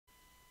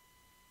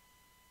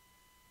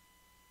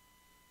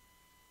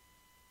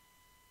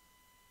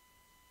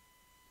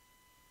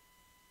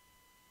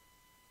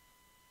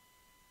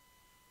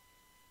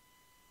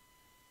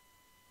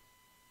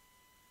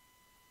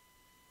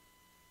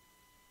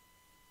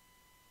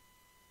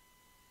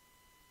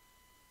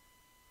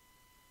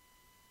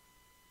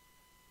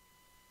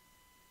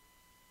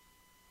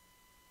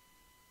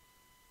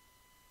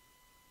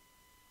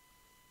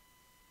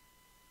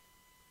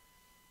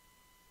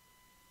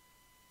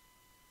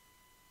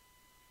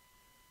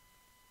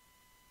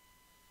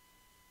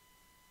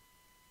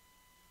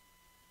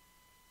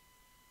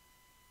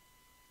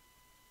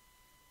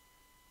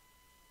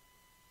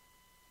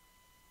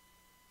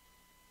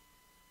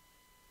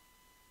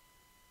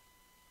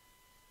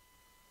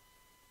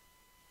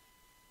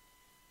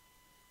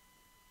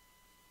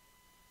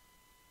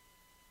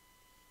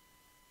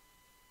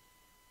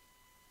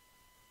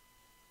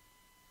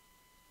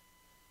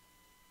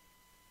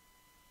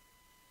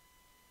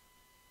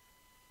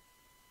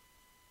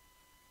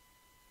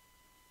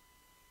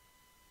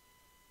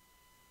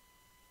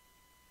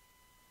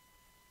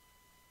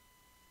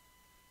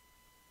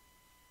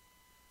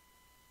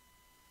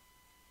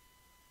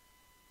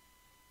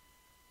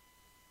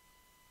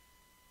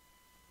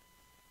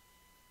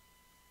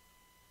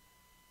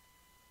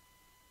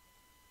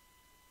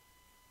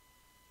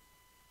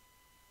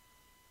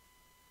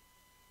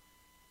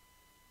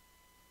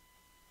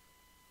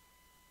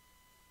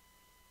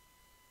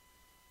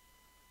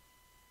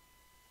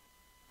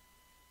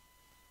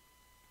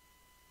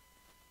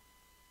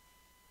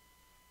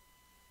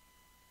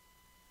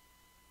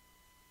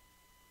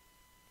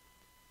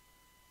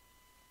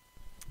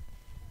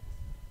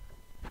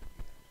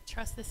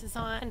trust this is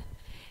on.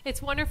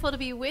 It's wonderful to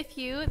be with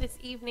you this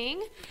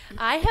evening.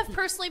 I have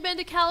personally been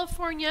to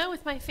California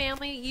with my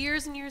family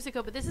years and years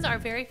ago, but this is our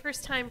very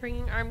first time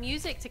bringing our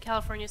music to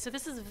California, so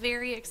this is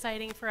very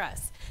exciting for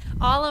us.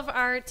 All of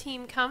our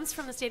team comes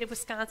from the state of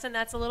Wisconsin.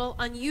 That's a little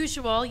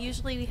unusual.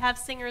 Usually we have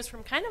singers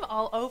from kind of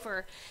all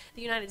over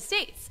the United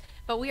States,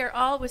 but we are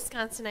all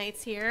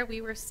Wisconsinites here.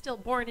 We were still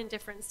born in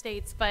different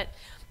states, but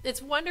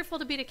it's wonderful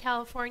to be to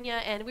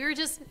California, and we were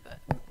just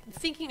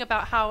thinking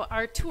about how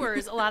our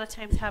tours a lot of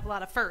times have a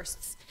lot of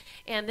firsts.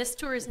 And this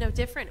tour is no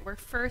different. We're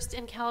first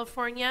in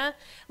California.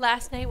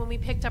 Last night when we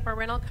picked up our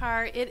rental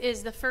car, it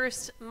is the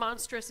first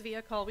monstrous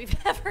vehicle we've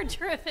ever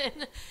driven.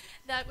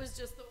 That was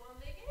just the one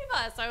they gave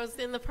us. I was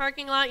in the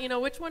parking lot, you know,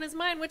 which one is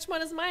mine,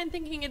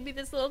 thinking it'd be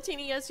this little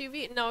teeny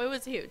SUV. No, it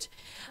was huge.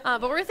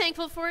 But we're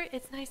thankful for it.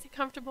 It's nice and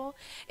comfortable.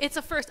 It's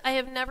a first. I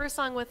have never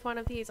sung with one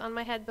of these on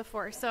my head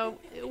before. So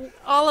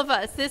all of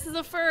us, this is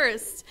a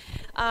first.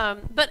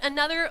 But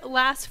another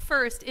last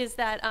first is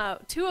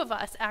that two of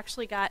us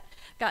actually got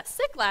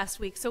sick last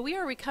week, so we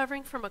are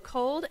recovering from a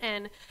cold,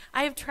 and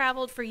I have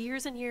traveled for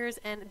years and years,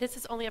 and this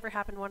has only ever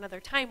happened one other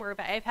time where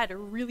I've had to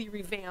really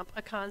revamp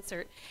a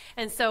concert,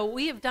 and so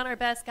we have done our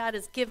best. God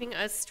is giving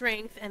us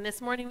strength, and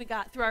this morning we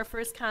got through our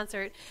first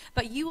concert,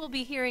 but you will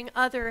be hearing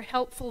other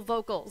helpful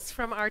vocals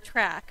from our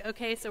track,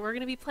 okay? So we're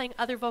going to be playing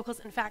other vocals.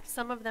 In fact,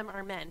 some of them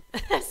are men.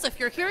 So if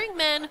you're hearing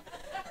men,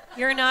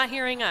 you're not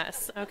hearing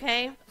us,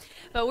 okay?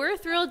 But we're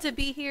thrilled to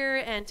be here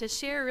and to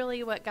share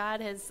really what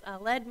God has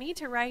led me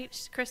to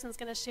write. Kristen's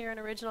going to share an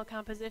original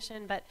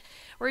composition, but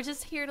we're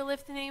just here to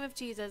lift the name of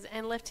Jesus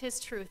and lift his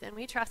truth, and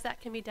we trust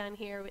that can be done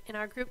here in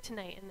our group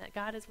tonight and that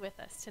God is with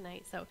us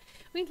tonight. So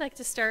we'd like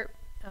to start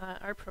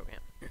our program.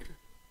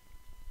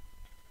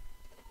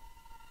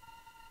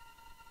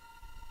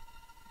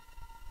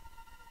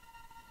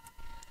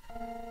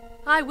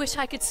 I wish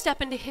I could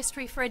step into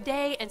history for a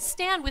day and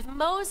stand with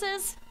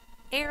Moses,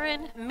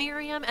 Aaron,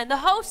 Miriam, and the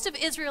host of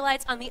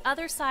Israelites on the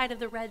other side of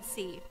the Red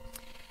Sea.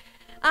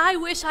 I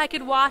wish I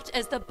could watch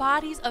as the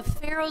bodies of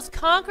Pharaoh's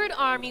conquered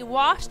army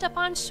washed up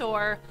on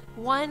shore,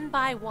 one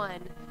by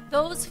one,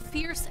 those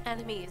fierce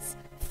enemies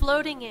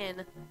floating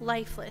in,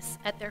 lifeless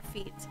at their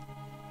feet.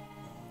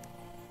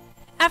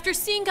 After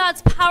seeing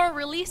God's power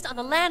released on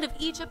the land of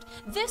Egypt,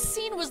 this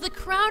scene was the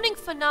crowning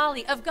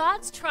finale of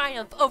God's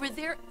triumph over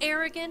their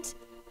arrogant,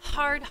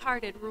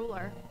 hard-hearted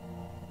ruler.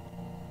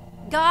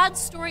 God's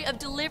story of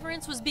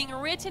deliverance was being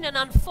written and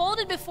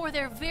unfolded before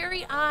their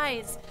very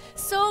eyes.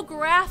 So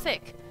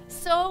graphic,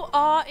 so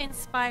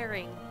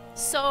awe-inspiring,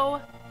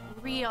 so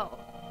real.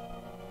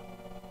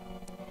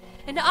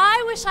 And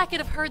I wish I could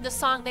have heard the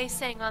song they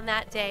sang on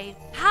that day.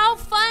 How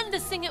fun to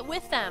sing it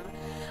with them.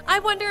 I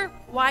wonder,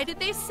 why did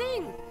they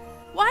sing?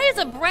 Why is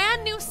a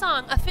brand new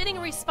song a fitting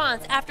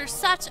response after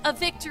such a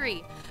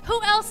victory?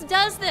 Who else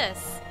does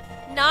this?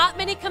 Not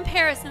many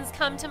comparisons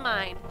come to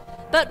mind.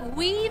 But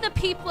we, the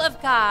people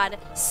of God,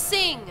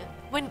 sing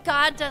when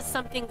God does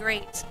something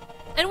great.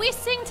 And we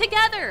sing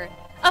together,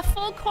 a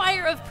full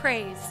choir of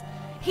praise.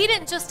 He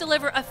didn't just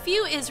deliver a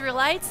few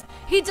Israelites,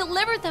 he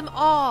delivered them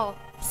all,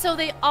 so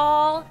they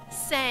all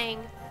sang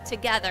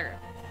together.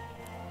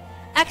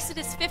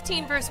 Exodus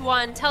 15 verse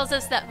 1 tells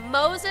us that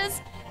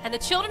Moses and the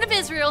children of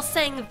Israel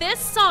sang this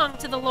song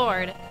to the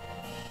Lord.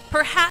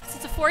 Perhaps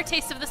it's a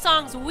foretaste of the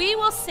songs we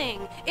will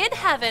sing in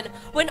heaven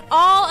when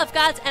all of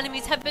God's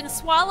enemies have been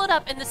swallowed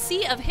up in the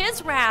sea of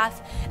his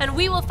wrath, and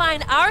we will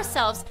find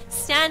ourselves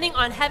standing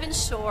on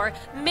heaven's shore,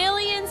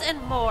 millions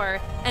and more,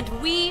 and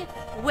we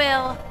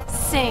will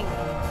sing.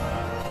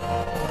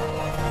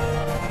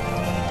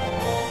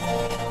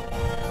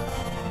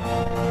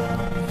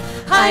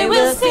 I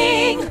will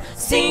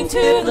sing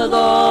to the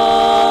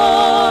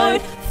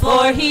Lord,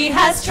 for he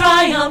has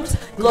triumphed,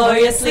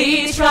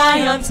 gloriously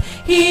triumphed.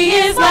 He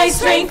is my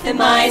strength and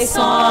my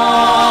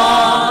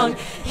song.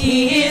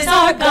 He is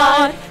our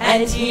God,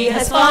 and he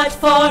has fought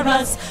for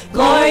us,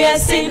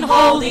 glorious in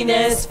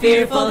holiness,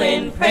 fearful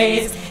in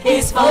praise.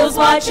 His foes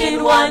watch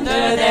in wonder,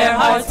 their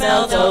hearts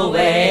melt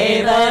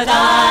away. But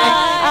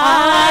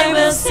I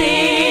will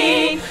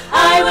sing,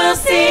 I will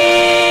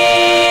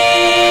sing.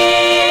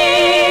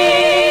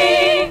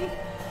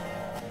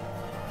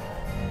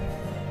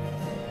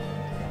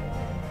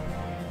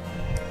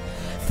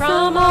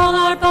 From all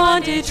our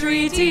bondage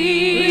redeemed,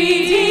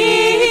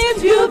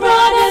 you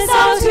brought us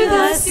out to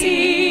the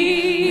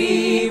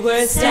sea. We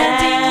were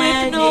standing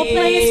with no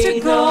place to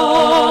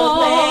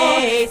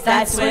go.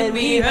 That's when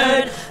we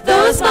heard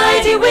those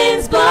mighty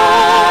winds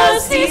blow.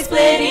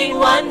 Sea-splitting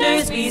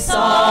wonders we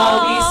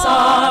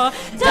saw.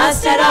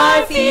 Dust at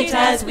our feet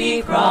as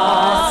we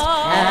crossed,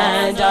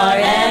 and our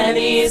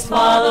enemies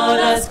followed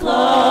us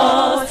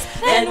close.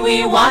 Then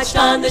we watched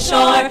on the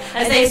shore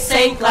as they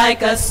sank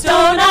like a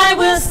stone. I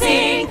will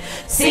sing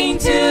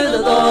to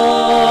the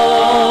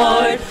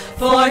Lord,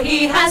 for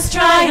he has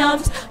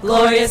triumphed,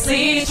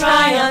 gloriously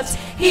triumphed.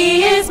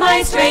 He is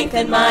my strength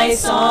and my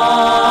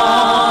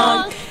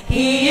song.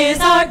 He is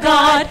our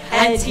God,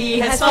 and he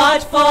has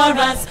fought for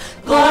us,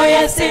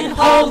 glorious in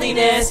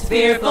holiness,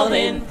 fearful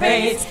in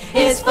praise.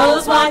 His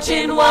foes watch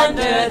in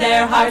wonder,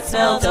 their hearts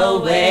melt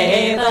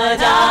away. But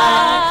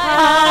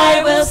I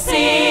will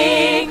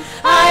sing,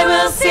 I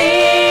will sing.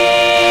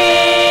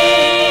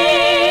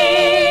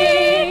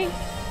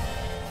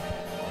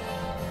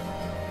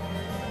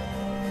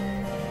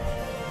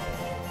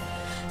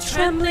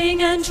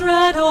 Trembling and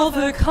dread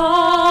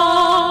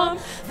overcome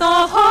the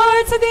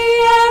hearts of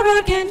the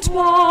arrogant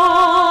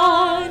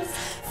ones.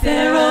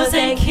 Pharaohs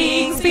and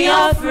kings, be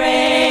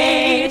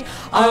afraid.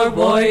 Our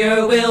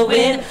warrior will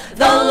win.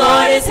 The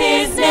Lord is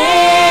his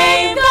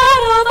name.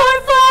 God of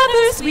our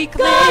fathers, we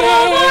claim.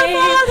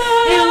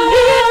 He'll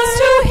lead us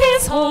to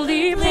his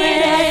holy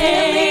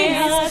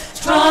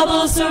place.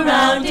 Troubles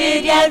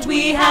surrounded, yet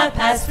we have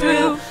passed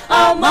through.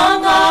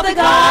 Among all the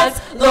gods,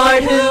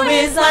 Lord, who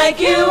is like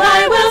you?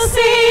 I will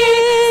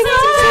sing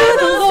to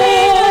the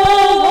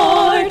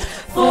Lord,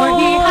 for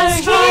he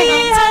has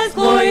triumphed,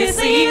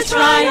 gloriously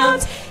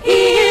triumphed.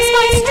 He is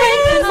my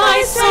strength and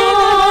my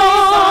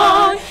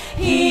song.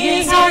 He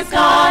is our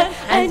God,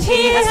 and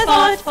he has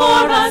fought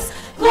for us.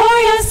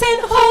 Glorious in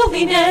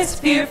holiness,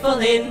 fearful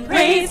in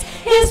praise.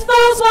 His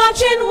foes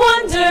watch in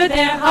wonder,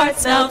 their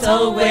hearts melt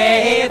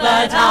away.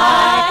 But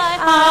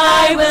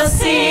I will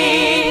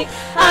sing,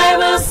 I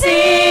will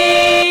sing.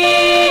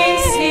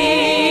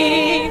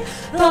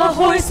 The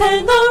horse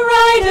and the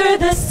rider,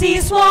 the sea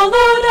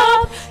swallowed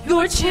up.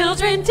 Your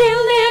children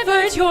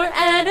delivered, your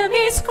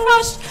enemies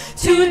crushed.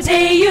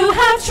 Today you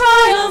have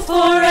triumphed,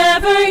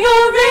 forever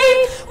your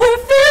reign. We're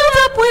filled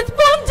up with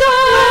wonder.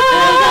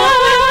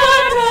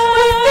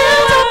 We're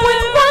filled up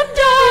with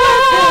wonder.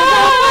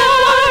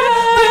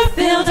 We're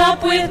filled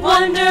up with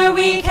wonder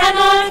we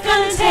cannot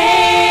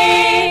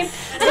contain.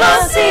 And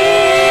I'll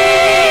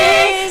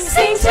sing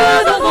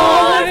to the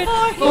Lord,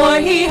 for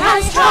he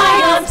has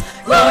triumphed,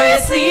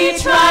 gloriously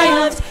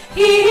triumphed.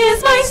 He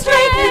is my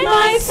strength and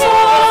my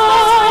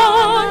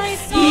song.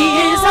 He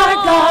is our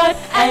God,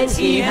 and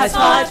he has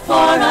fought for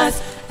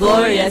us.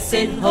 Glorious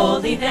in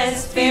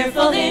holiness,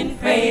 fearful in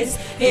praise.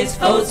 His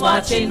foes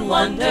watch in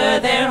wonder,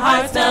 their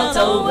hearts melt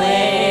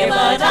away.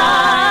 But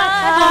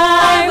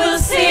I will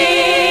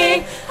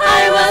sing,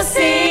 I will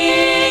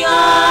sing,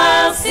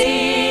 I'll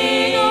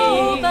sing.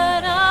 Oh,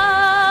 but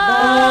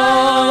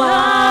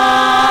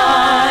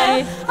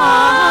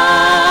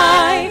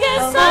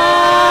yes,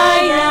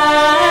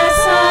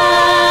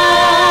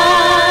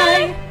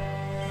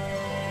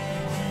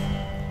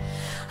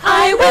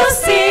 I will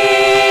sing.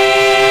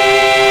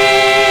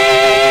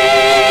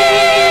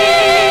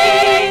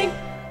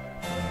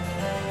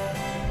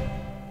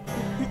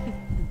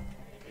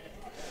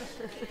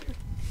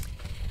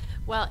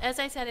 Well, as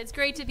I said, it's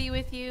great to be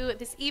with you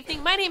this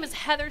evening. My name is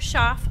Heather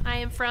Schaff. I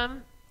am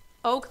from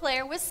Eau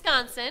Claire,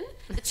 Wisconsin,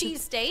 the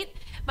cheese state.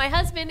 My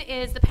husband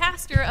is the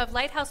pastor of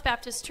Lighthouse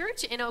Baptist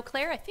Church in Eau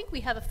Claire. I think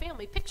we have a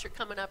family picture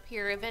coming up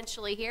here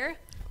eventually here.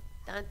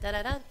 Dun, da,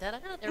 da, da, da, da,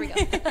 da. There we go.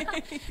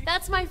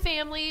 That's my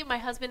family. My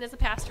husband is a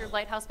pastor of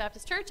Lighthouse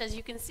Baptist Church. As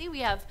you can see, we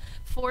have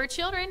 4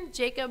 children,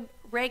 Jacob,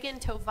 Reagan,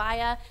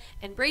 Tovia,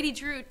 and Brady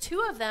Drew.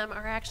 2 of them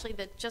are actually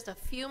that just a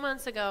few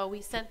months ago we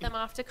sent them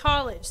off to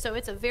college. So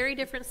it's a very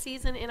different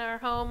season in our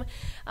home,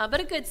 but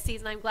a good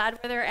season. I'm glad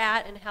where they're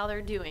at and how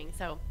they're doing.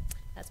 So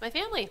that's my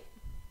family.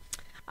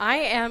 I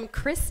am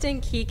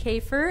Kristen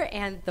Kiekefer,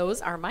 and those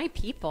are my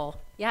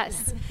people.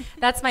 Yes,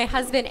 that's my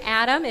husband,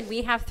 Adam, and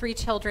we have 3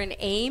 children,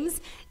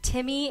 Ames,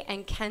 Timmy,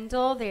 and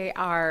Kendall. They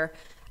are,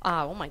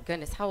 oh my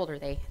goodness, how old are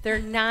they? They're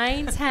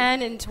 9,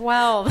 10, and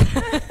 12.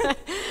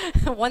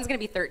 One's going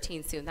to be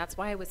 13 soon. That's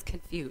why I was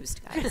confused,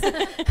 guys.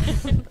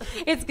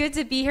 It's good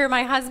to be here.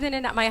 My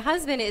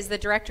husband is the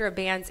director of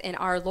bands in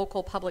our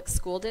local public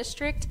school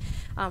district,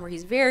 where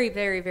he's very,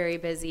 very, very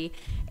busy.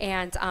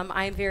 And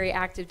I'm very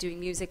active doing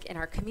music in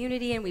our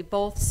community, and we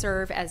both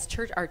serve as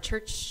our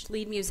church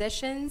lead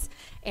musicians.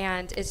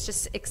 And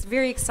it's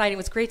very exciting. It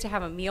was great to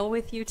have a meal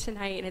with you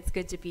tonight, and it's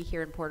good to be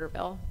here in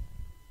Porterville.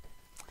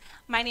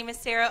 My name is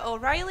Sarah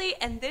O'Reilly,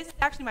 and this is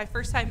actually my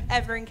first time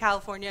ever in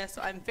California,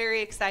 so I'm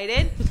very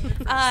excited.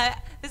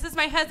 This is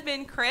my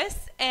husband, Chris,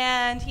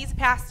 and he's a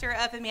pastor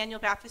of Emmanuel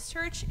Baptist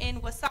Church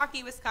in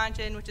Wasaki,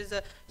 Wisconsin, which is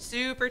a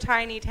super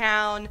tiny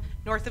town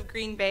north of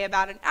Green Bay,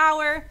 about an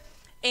hour.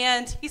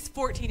 And he's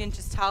 14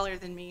 inches taller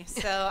than me,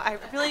 so I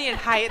really needed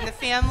height in the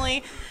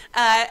family.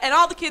 And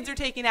all the kids are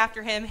taking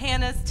after him.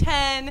 Hannah's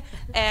 10,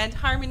 and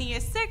Harmony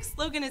is 6.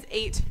 Logan is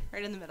 8,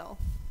 right in the middle.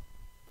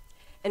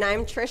 And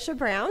I'm Trisha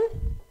Brown.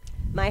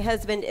 My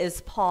husband is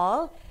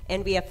Paul,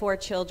 and we have 4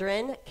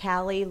 children,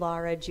 Callie,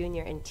 Laura,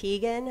 Junior, and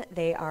Tegan.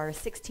 They are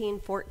 16,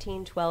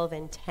 14, 12,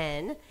 and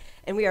 10.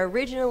 And we are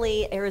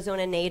originally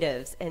Arizona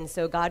natives, and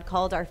so God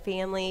called our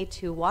family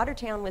to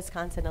Watertown,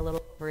 Wisconsin a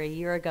little over a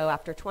year ago.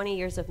 After 20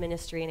 years of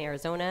ministry in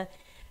Arizona,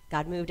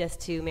 God moved us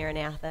to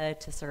Maranatha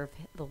to serve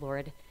the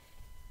Lord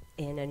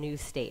in a new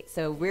state.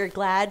 So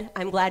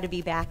I'm glad to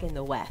be back in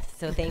the West,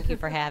 so thank you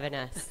for having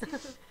us.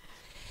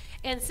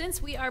 And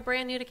since we are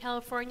brand new to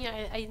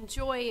California, I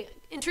enjoy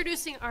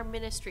introducing our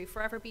ministry,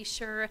 Forever Be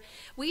Sure.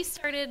 We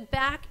started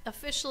back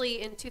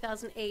officially in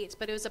 2008,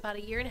 but it was about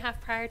a year and a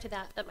half prior to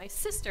that my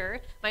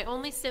sister, my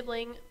only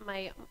sibling,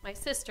 my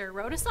sister,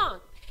 wrote a song.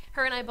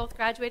 Her and I both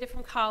graduated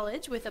from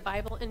college with a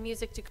Bible and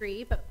music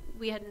degree, but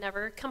we had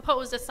never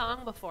composed a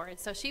song before. And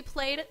so she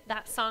played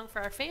that song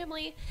for our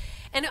family,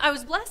 and I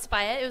was blessed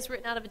by it. It was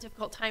written out of a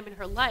difficult time in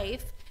her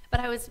life, but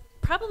I was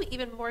probably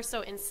even more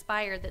so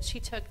inspired that she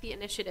took the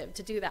initiative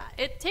to do that.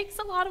 It takes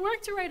a lot of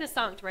work to write a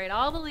song, to write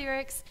all the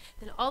lyrics,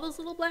 and all those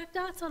little black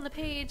dots on the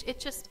page.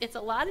 It's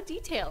a lot of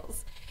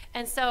details.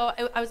 And so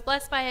I was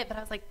blessed by it, but I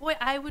was like, boy,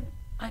 I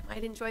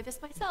might enjoy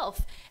this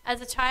myself. As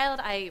a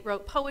child, I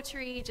wrote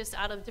poetry just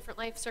out of different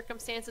life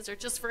circumstances or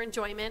just for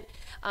enjoyment.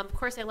 Of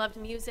course, I loved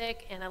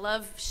music, and I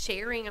love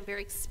sharing. I'm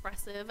very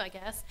expressive, I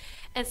guess.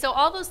 And so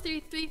all those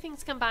three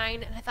things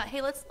combined, and I thought,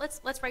 hey,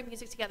 let's write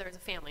music together as a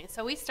family. And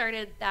so we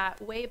started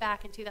that way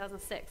back in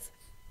 2006.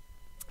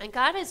 And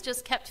God has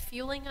just kept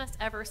fueling us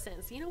ever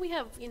since. We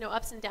have,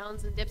 ups and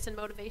downs and dips and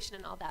motivation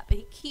and all that, but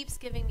he keeps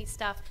giving me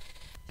stuff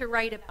to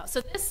write about.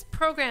 So this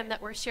program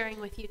that we're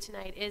sharing with you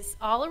tonight is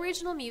all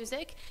original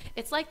music.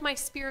 It's like my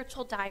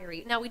spiritual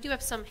diary. Now, we do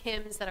have some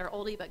hymns that are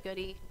oldie but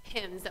goodie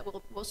hymns that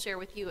we'll share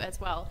with you as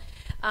well.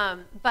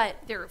 But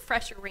there are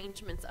fresh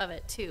arrangements of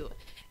it too.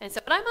 And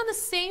so, but I'm on the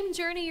same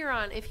journey you're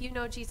on if you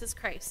know Jesus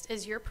Christ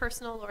as your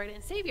personal Lord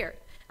and Savior.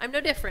 I'm no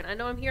different. I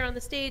know I'm here on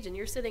the stage and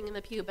you're sitting in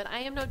the pew, but I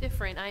am no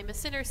different. I am a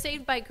sinner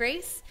saved by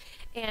grace,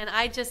 and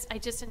I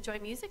just enjoy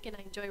music, and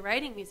I enjoy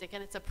writing music,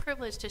 and it's a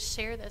privilege to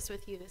share this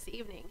with you this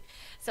evening.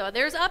 So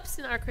there's ups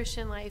in our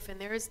Christian life, and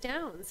there's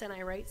downs, and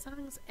I write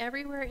songs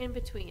everywhere in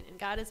between, and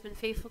God has been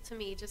faithful to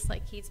me just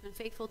like he's been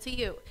faithful to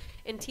you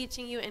in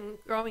teaching you and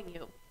growing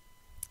you.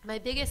 My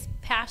biggest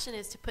passion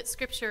is to put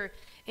scripture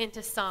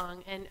into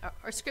song, and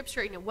or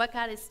scripture, what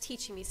God is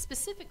teaching me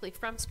specifically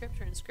from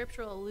scripture and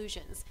scriptural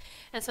allusions.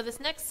 And so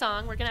this next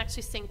song, we're going to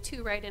actually sing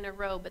two right in a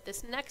row, but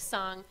this next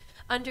song,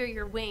 Under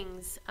Your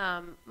Wings,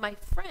 my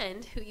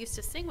friend who used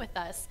to sing with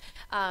us,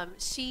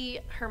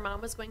 her mom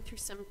was going through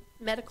some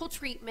medical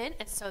treatment,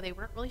 and so they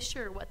weren't really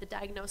sure what the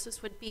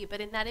diagnosis would be.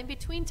 But in that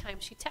in-between time,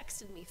 she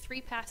texted me 3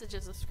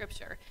 passages of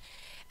scripture.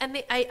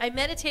 And I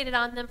meditated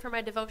on them for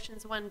my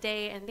devotions one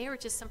day, and they were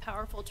just some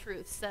powerful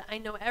truths that I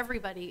know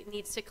everybody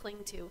needs to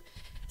cling to.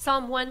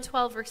 Psalm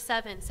 112, verse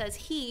 7 says,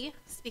 "He,"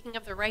 speaking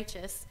of the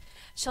righteous,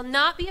 "shall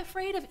not be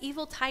afraid of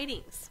evil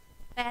tidings,"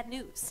 bad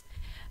news,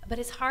 "but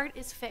his heart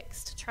is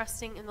fixed,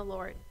 trusting in the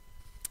Lord."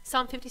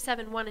 Psalm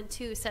 57, 1 and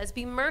 2 says,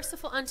 "Be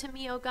merciful unto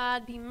me, O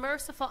God, be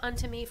merciful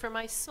unto me, for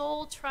my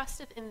soul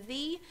trusteth in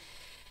thee.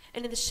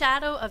 And in the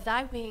shadow of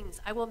thy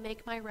wings I will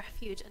make my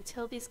refuge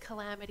until these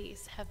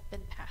calamities have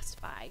been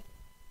passed by."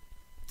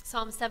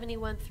 Psalm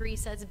 71, 3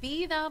 says,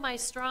 "Be thou my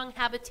strong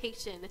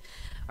habitation,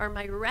 or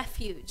my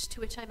refuge,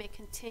 to which I may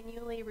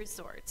continually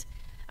resort."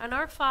 And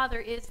our Father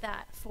is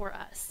that for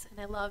us, and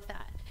I love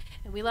that.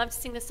 And we love to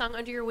sing the song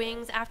Under Your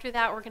Wings. After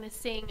that, we're going to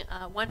sing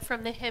one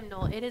from the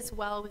hymnal, "It Is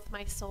Well With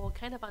My Soul,"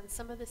 kind of on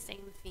some of the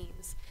same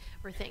themes.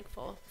 We're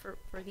thankful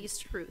for these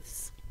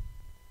truths.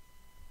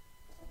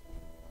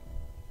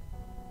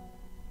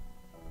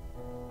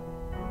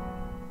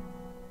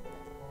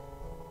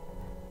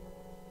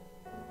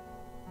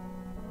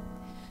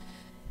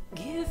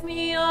 Give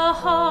me a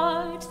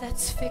heart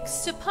that's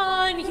fixed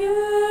upon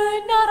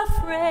you, not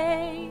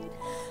afraid,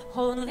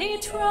 only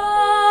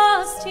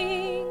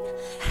trusting.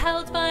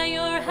 Held by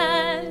your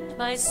hand,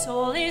 my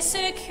soul is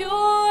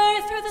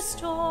secure through the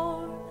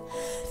storm,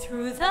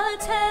 through the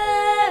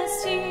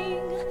testing.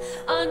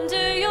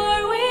 Under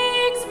your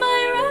wings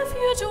my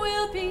refuge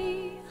will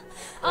be,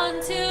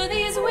 until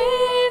these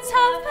winds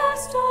have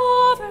passed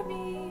over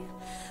me.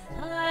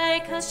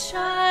 Like a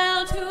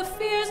child who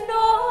fears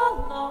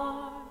no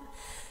alarm,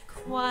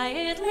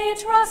 quietly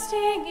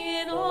trusting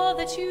in all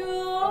that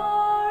you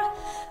are,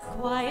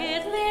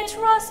 quietly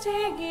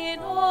trusting in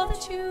all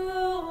that you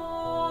are.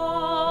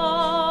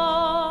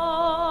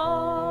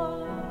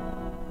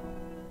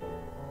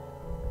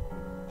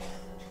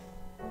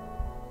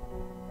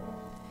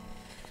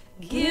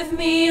 Give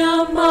me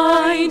a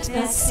mind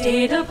that's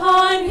stayed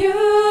upon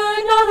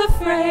you, not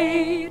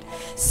afraid,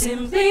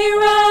 simply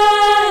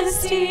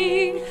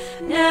resting,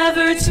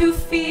 never to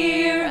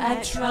fear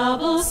at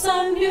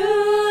troublesome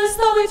news,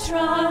 though it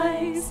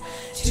tries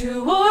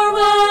to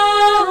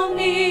overwhelm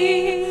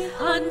me.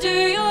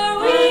 Under your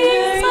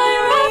wings my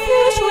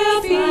refuge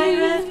will be,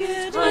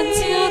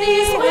 until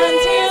these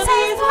winds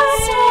have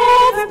passed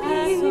over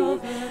me.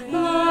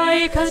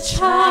 Like a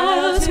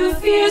child who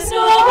fears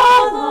no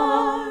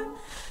alarm,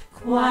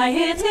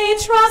 quietly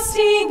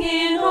trusting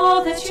in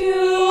all that you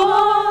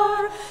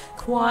are,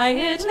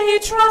 quietly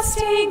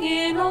trusting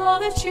in all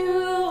that you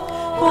are.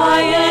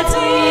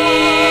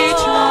 Quietly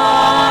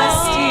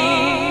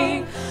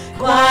trusting,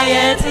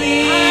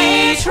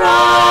 quietly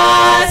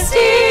trusting.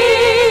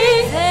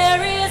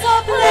 There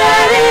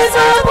is a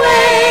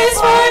place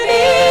for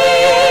me.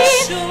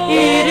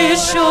 It is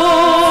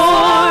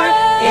sure,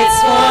 it's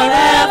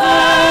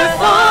forever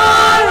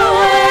far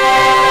away.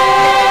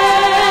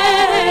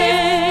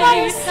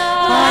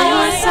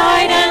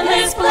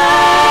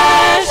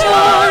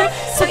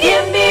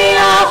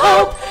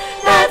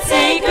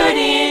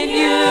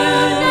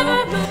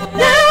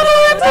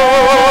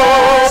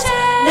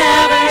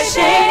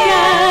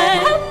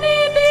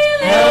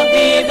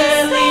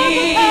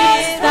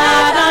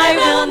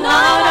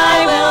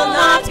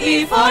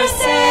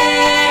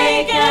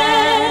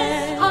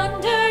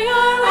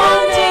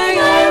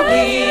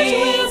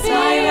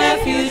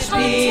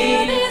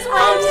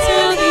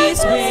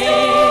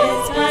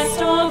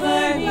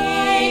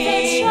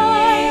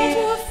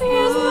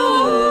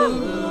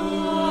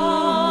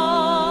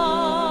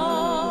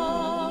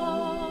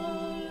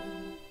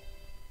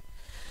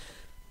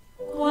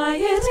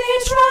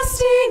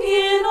 trusting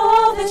in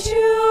all that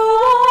you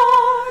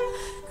are,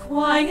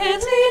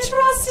 quietly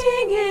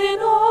trusting in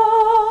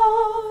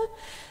all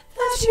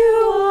that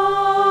you are.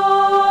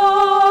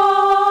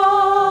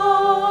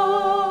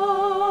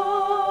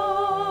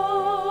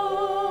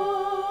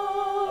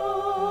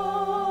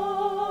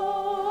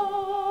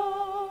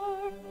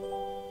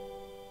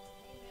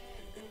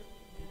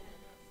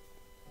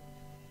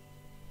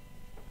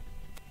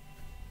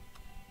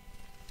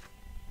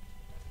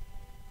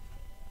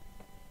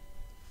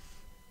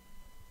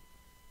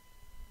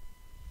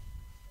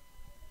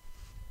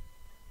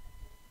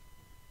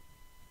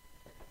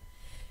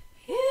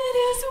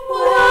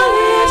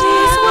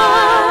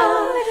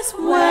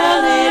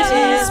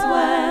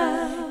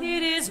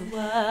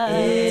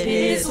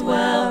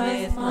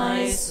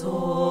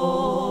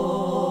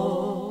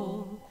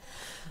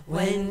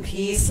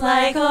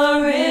 Like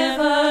a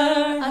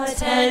river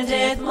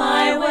attendeth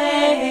my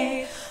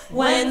way,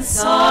 when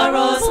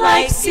sorrows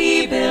like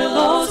sea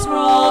billows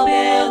roll.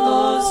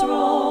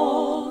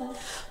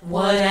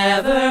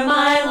 Whatever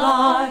my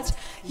lot,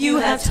 you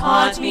have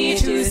taught me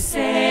to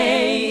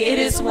say, it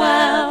is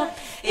well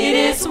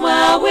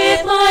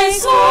with my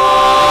soul.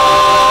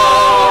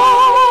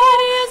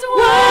 It is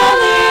well,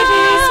 it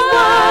is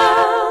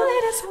well,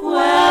 it is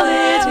well,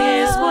 it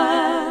is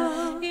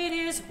well, it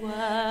is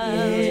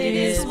well, it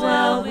is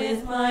well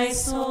with my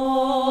soul.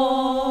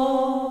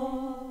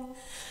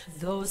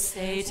 Though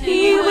Satan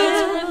he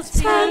will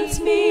tempt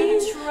me,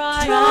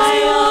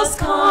 trials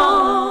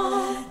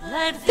come,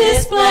 let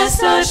this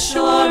blessed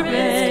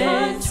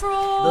assurance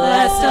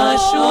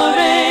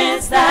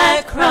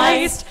that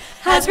Christ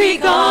has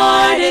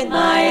regarded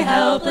my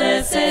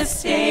helpless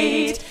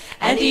estate,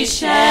 and he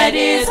shed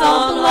his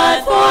own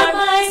blood for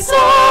my soul.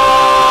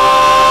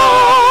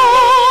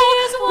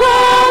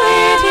 Well,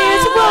 it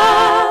is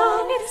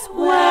well, it is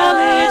well,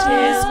 it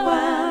is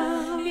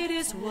well, it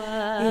is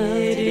well,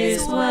 it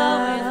is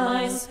well with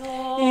my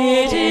soul.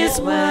 It is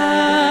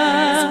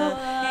well,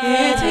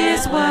 it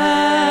is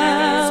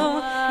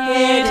well,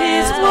 it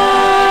is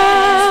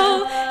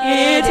well,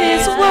 it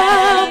is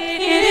well,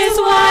 it is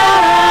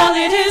well,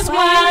 it is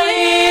well,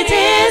 it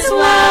is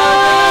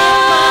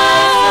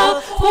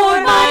well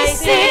for my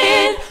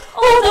sin.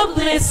 Oh, the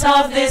bliss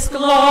of this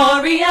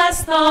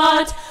glorious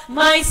thought,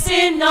 my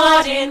sin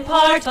not in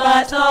part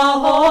but the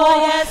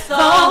whole. Yes, the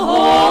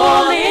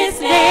whole is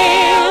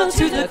nailed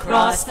to the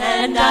cross,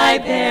 and I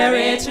bear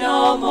it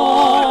no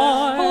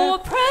more. Oh,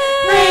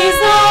 praise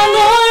the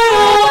Lord,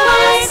 oh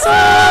my soul.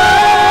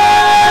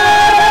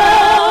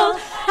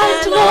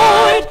 And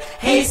Lord,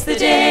 haste the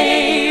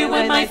day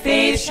when my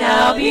faith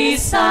shall be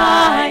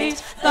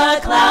sight, the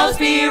clouds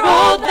be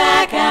rolled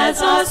back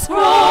as a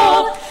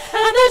scroll,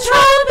 and the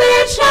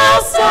trumpet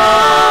shall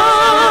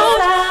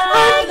sound,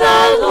 and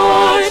the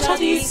Lord shall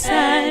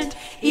descend.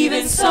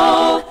 Even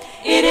so,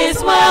 it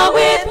is well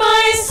with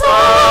my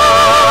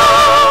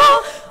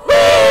soul,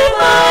 with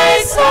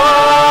my soul.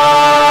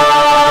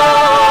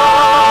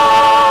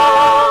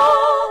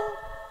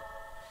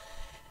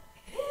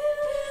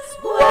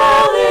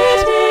 Well,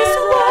 it is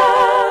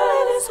well,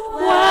 it is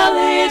well,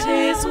 it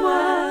is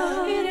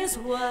well, it is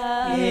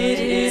well, it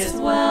is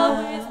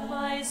well with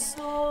my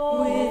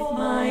soul, with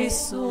my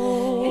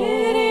soul.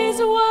 It is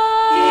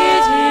well,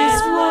 it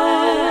is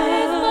well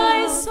with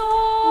my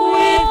soul,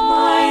 with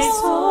my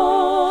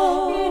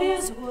soul. It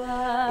is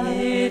well,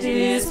 it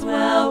is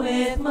well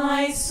with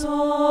my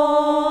soul.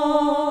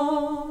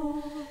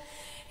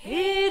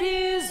 It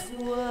is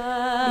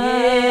well,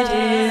 it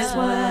is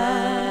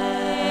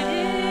well,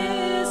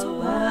 it is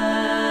well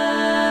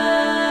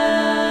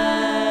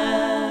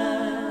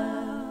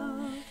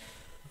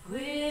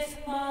with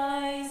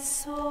my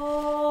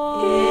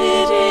soul.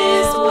 It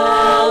is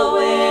well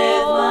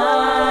with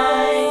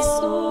my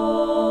soul.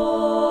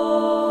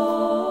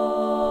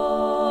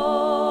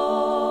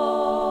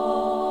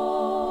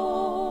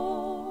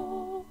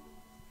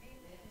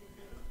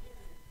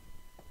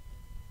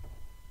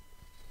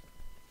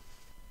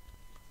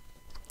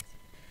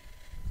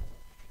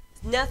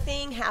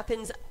 Nothing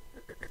happens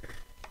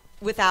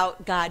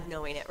without God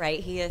knowing it,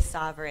 right? He is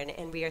sovereign,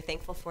 and we are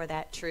thankful for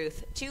that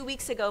truth. 2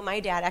 weeks ago, my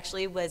dad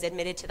actually was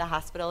admitted to the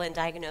hospital and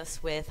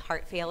diagnosed with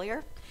heart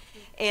failure,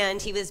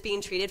 and he was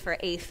being treated for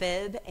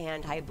AFib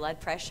and high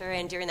blood pressure,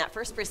 and during that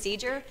first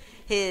procedure,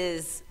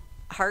 his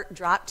heart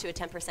dropped to a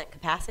 10%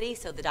 capacity,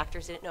 so the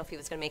doctors didn't know if he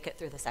was going to make it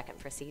through the second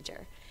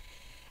procedure.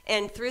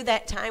 And through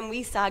that time,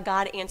 we saw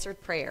God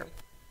answered prayer.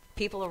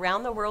 People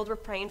around the world were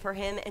praying for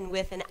him, and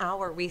within an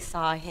hour, we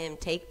saw him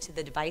take to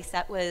the device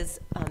that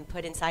was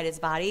put inside his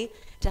body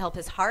to help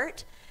his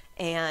heart.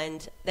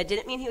 And that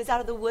didn't mean he was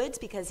out of the woods,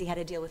 because he had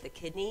to deal with a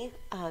kidney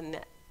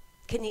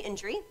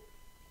injury.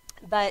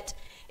 But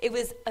it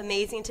was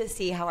amazing to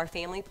see how our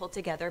family pulled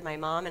together, my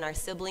mom and our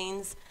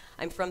siblings.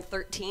 I'm from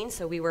 13,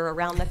 so we were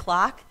around the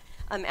clock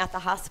at the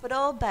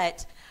hospital.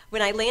 But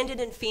when I landed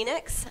in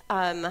Phoenix,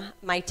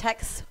 my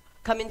texts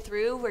coming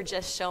through were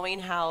just showing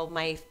how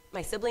my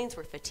siblings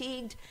were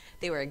fatigued,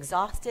 they were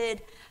exhausted,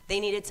 they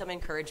needed some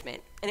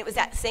encouragement. And it was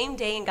that same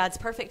day in God's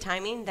perfect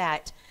timing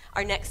that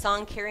Our next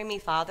song, Carry Me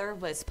Father,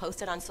 was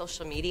posted on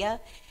social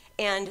media,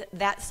 and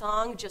that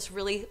song just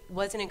really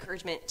was an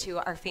encouragement to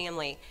our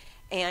family.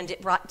 And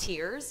it brought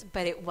tears,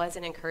 but it was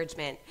an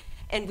encouragement.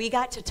 And we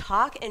got to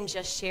talk and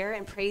just share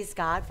and praise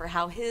God for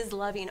how his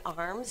loving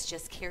arms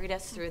just carried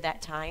us through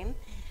that time.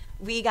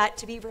 We got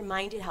to be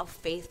reminded how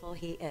faithful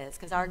he is,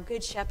 because our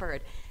good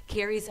shepherd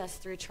carries us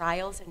through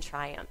trials and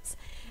triumphs.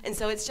 And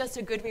so it's just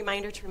a good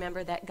reminder to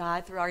remember that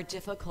God, through our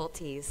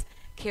difficulties,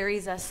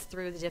 carries us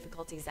through the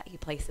difficulties that he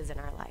places in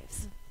our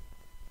lives.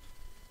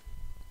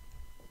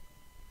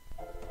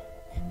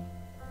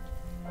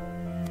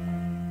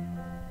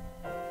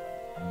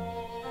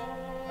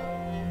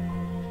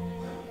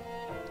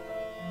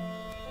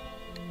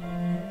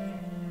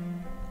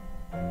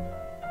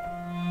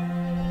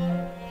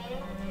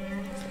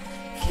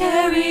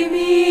 Carry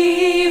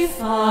me,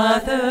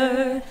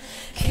 Father,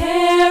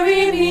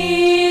 carry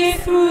me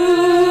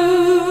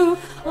through.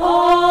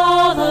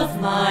 All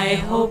of my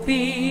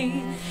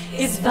hoping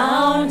is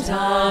bound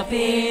up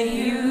in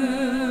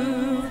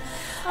you.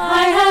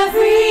 I have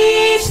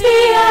reached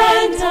the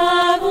end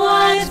of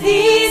what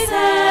these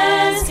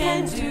hands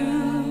can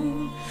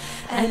do,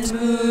 and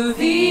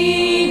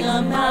moving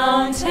a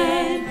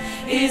mountain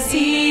is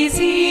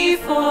easy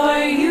for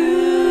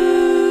you.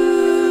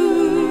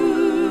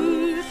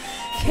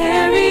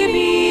 Carry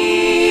me,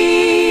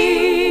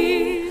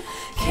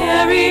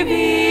 carry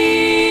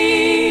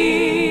me,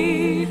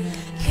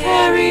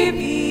 carry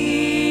me.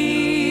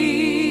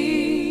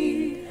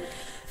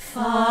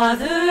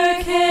 Father,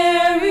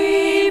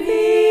 carry me.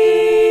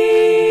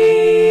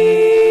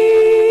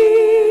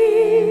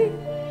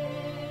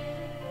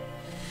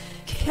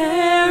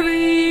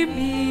 Carry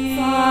me,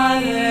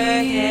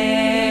 Father,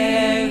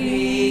 carry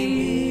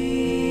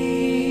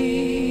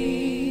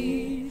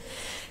me.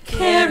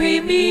 Carry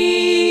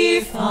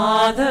me,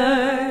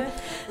 Father,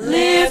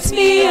 lift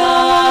me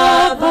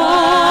above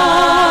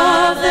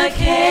the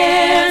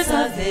cares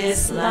of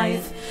this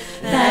life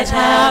that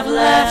have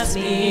left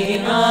me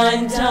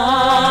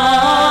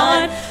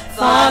undone.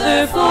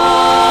 Father, full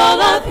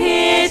of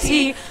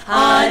pity,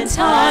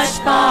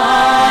 untouched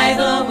by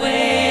the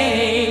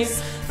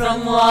waves,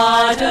 from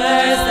waters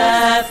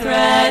that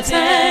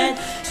threaten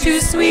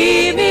to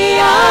sweep me away.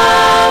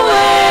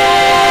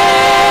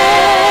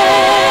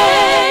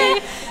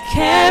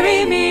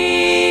 Carry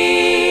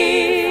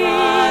me,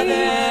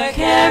 Father,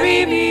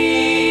 carry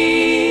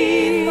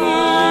me,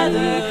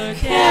 Father,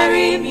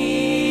 carry me.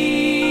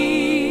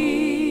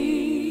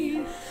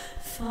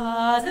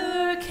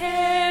 Father,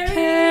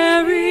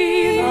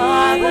 carry,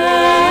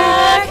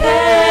 Father,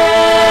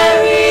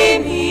 carry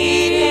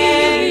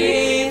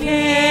me,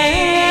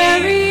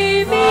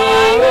 carry,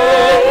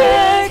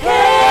 Father,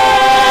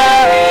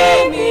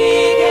 carry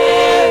me,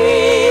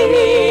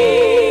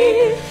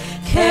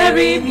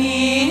 carry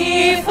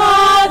me,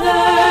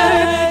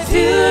 Father,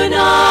 do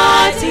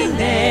not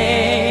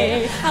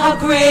delay. How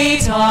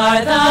great are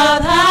the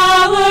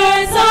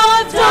powers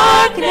of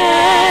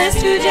darkness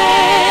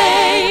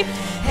today.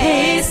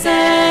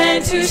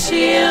 Hasten to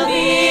shield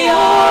me,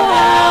 oh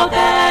help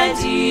and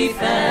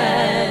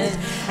defend,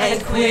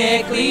 and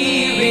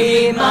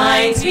quickly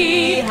remind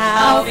me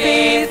how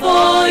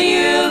faithful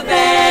you've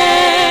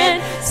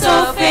been,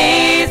 so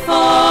faithful.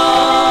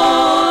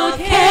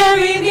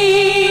 Carry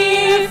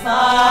me,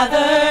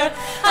 Father,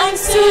 I'm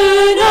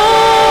soon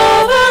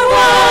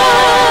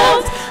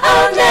overwhelmed,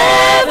 I'll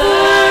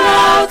never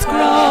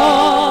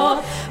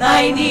outgrow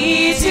my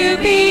need to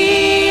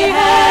be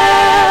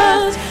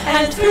held,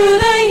 and through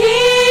the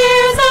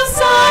years of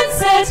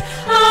sunset,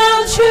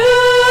 I'll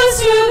choose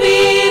to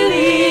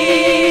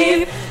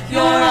believe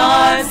your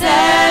arms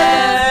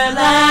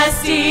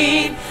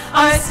everlasting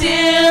are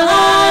still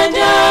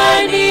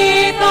underneath,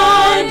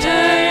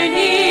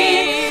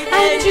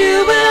 and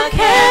you will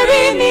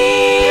carry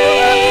me,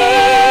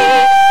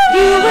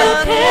 you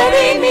will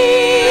carry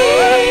me,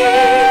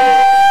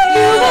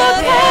 you will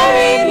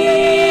carry me,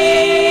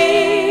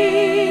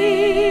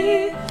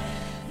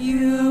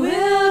 you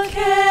will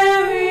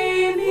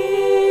carry me.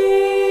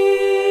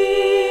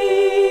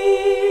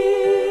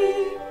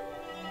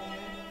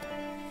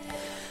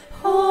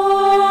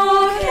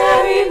 Oh,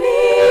 carry me,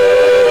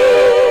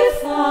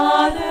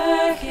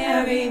 Father,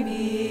 carry me.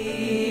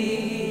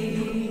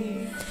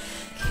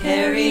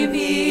 Carry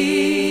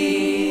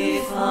me,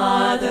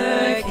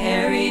 Father,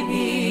 carry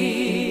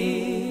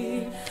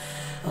me.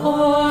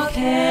 Oh,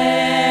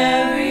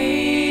 carry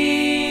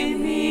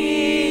me.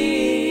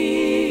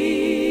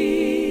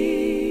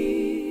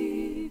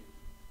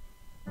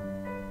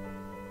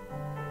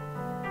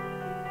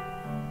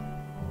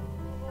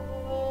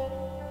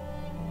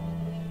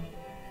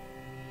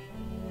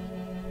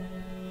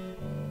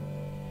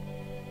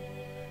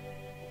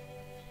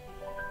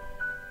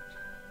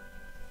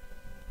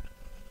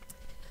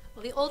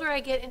 Well, the older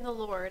I get in the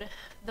Lord,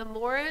 the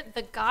more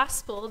the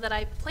gospel that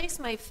I placed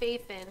my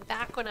faith in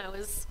back when I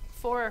was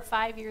 4 or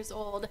 5 years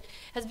old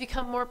has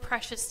become more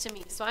precious to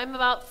me. So I'm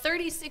about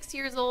 36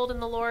 years old in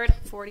the Lord,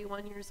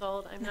 41 years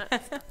old. I'm not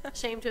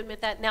ashamed to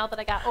admit that now that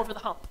I got over the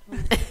hump.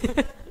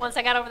 Once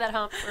I got over that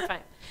hump, we're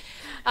fine.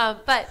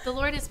 But the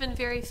Lord has been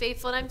very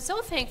faithful, and I'm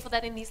so thankful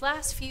that in these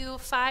last few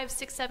 5,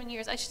 6, 7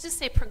 years, I should just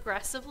say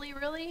progressively,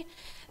 really,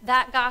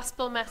 that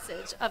gospel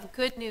message of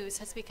good news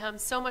has become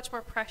so much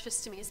more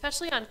precious to me,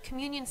 especially on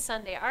Communion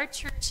Sunday. Our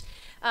church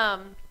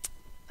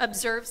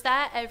observes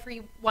that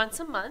every once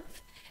a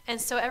month. And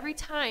so every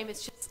time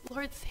it's just,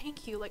 Lord,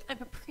 thank you. Like,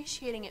 I'm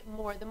appreciating it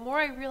more. The more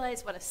I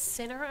realize what a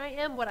sinner I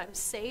am, what I'm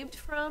saved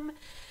from,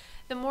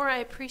 the more I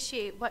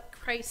appreciate what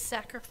Christ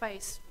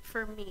sacrificed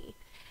for me.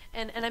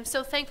 And I'm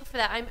so thankful for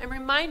that. I'm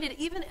reminded,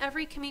 even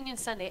every Communion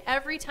Sunday,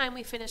 every time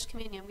we finish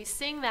communion, we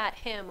sing that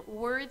hymn,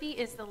 "Worthy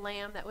is the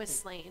Lamb that was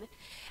slain."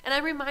 And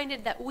I'm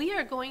reminded that we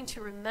are going to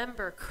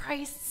remember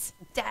Christ's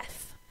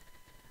death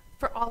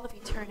for all of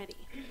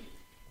eternity.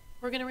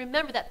 We're going to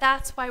remember that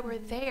that's why we're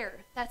there.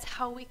 That's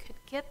how we could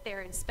get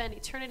there and spend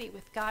eternity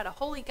with God, a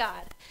holy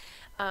God.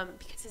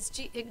 Because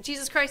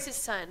Jesus Christ, his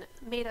son,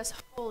 made us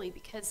holy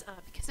because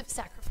of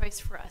sacrifice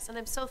for us. And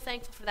I'm so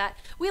thankful for that.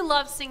 We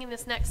love singing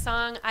this next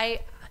song. I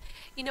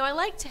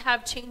like to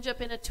have change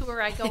up in a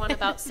tour. I go on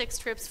about 6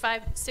 trips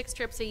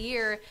a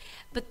year.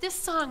 But this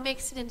song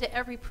makes it into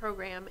every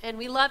program. And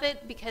we love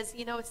it because,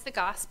 it's the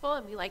gospel.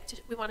 And we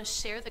want to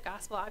share the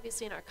gospel,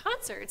 obviously, in our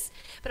concerts.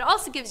 But it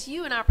also gives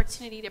you an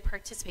opportunity to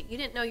participate. You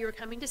didn't know you were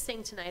coming to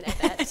sing tonight, I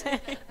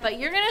bet. But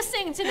you're going to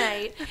sing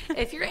tonight.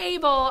 If you're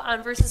able,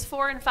 on verses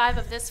 4 and 5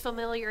 of this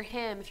familiar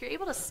hymn, if you're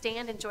able to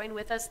stand and join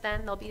with us, then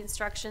there'll be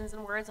instructions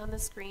and words on the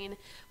screen.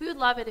 We would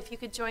love it if you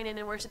could join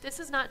in worship. This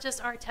is not just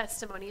our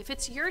testimony. If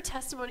it's your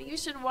testimony, you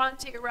should want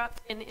to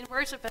erupt in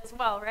worship as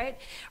well, right?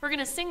 We're going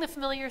to sing the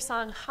familiar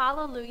song,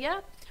 Hallelujah,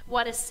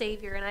 What a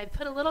Savior. And I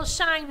put a little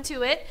shine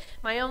to it,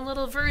 my own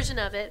little version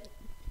of it.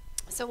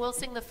 So we'll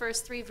sing the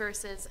first 3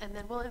 verses, and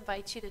then we'll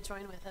invite you to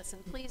join with us.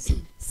 And please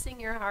sing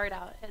your heart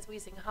out as we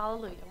sing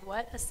Hallelujah,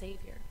 What a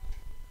Savior.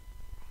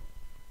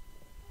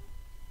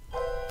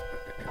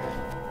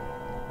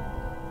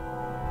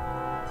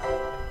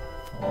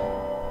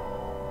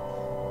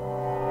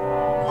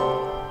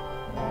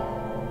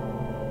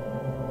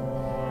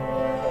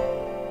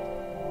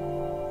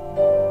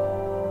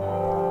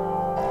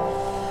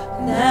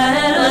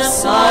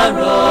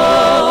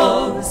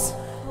 Sorrows,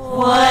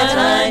 what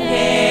a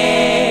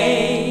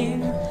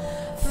name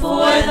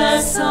for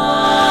the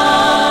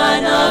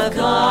Son of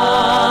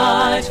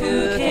God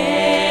who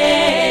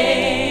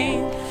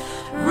came,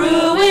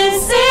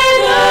 ruined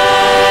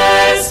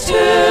sinners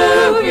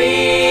to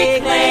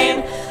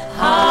reclaim.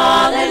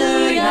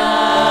 Hallelujah,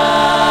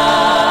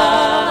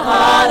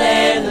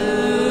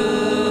 hallelujah,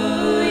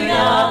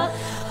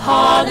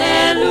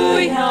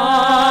 hallelujah,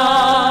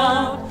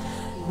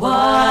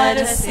 what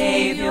a Savior.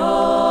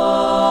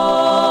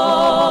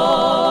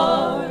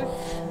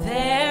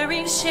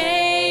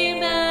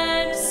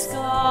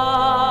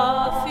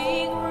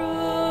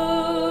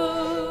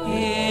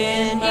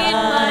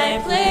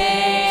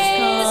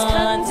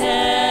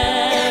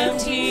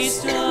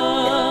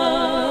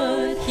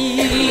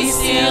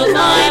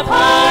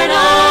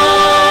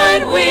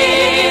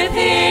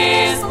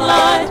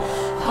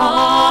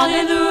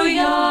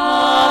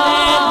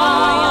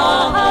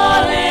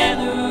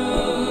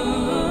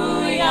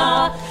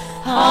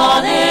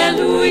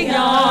 Hallelujah.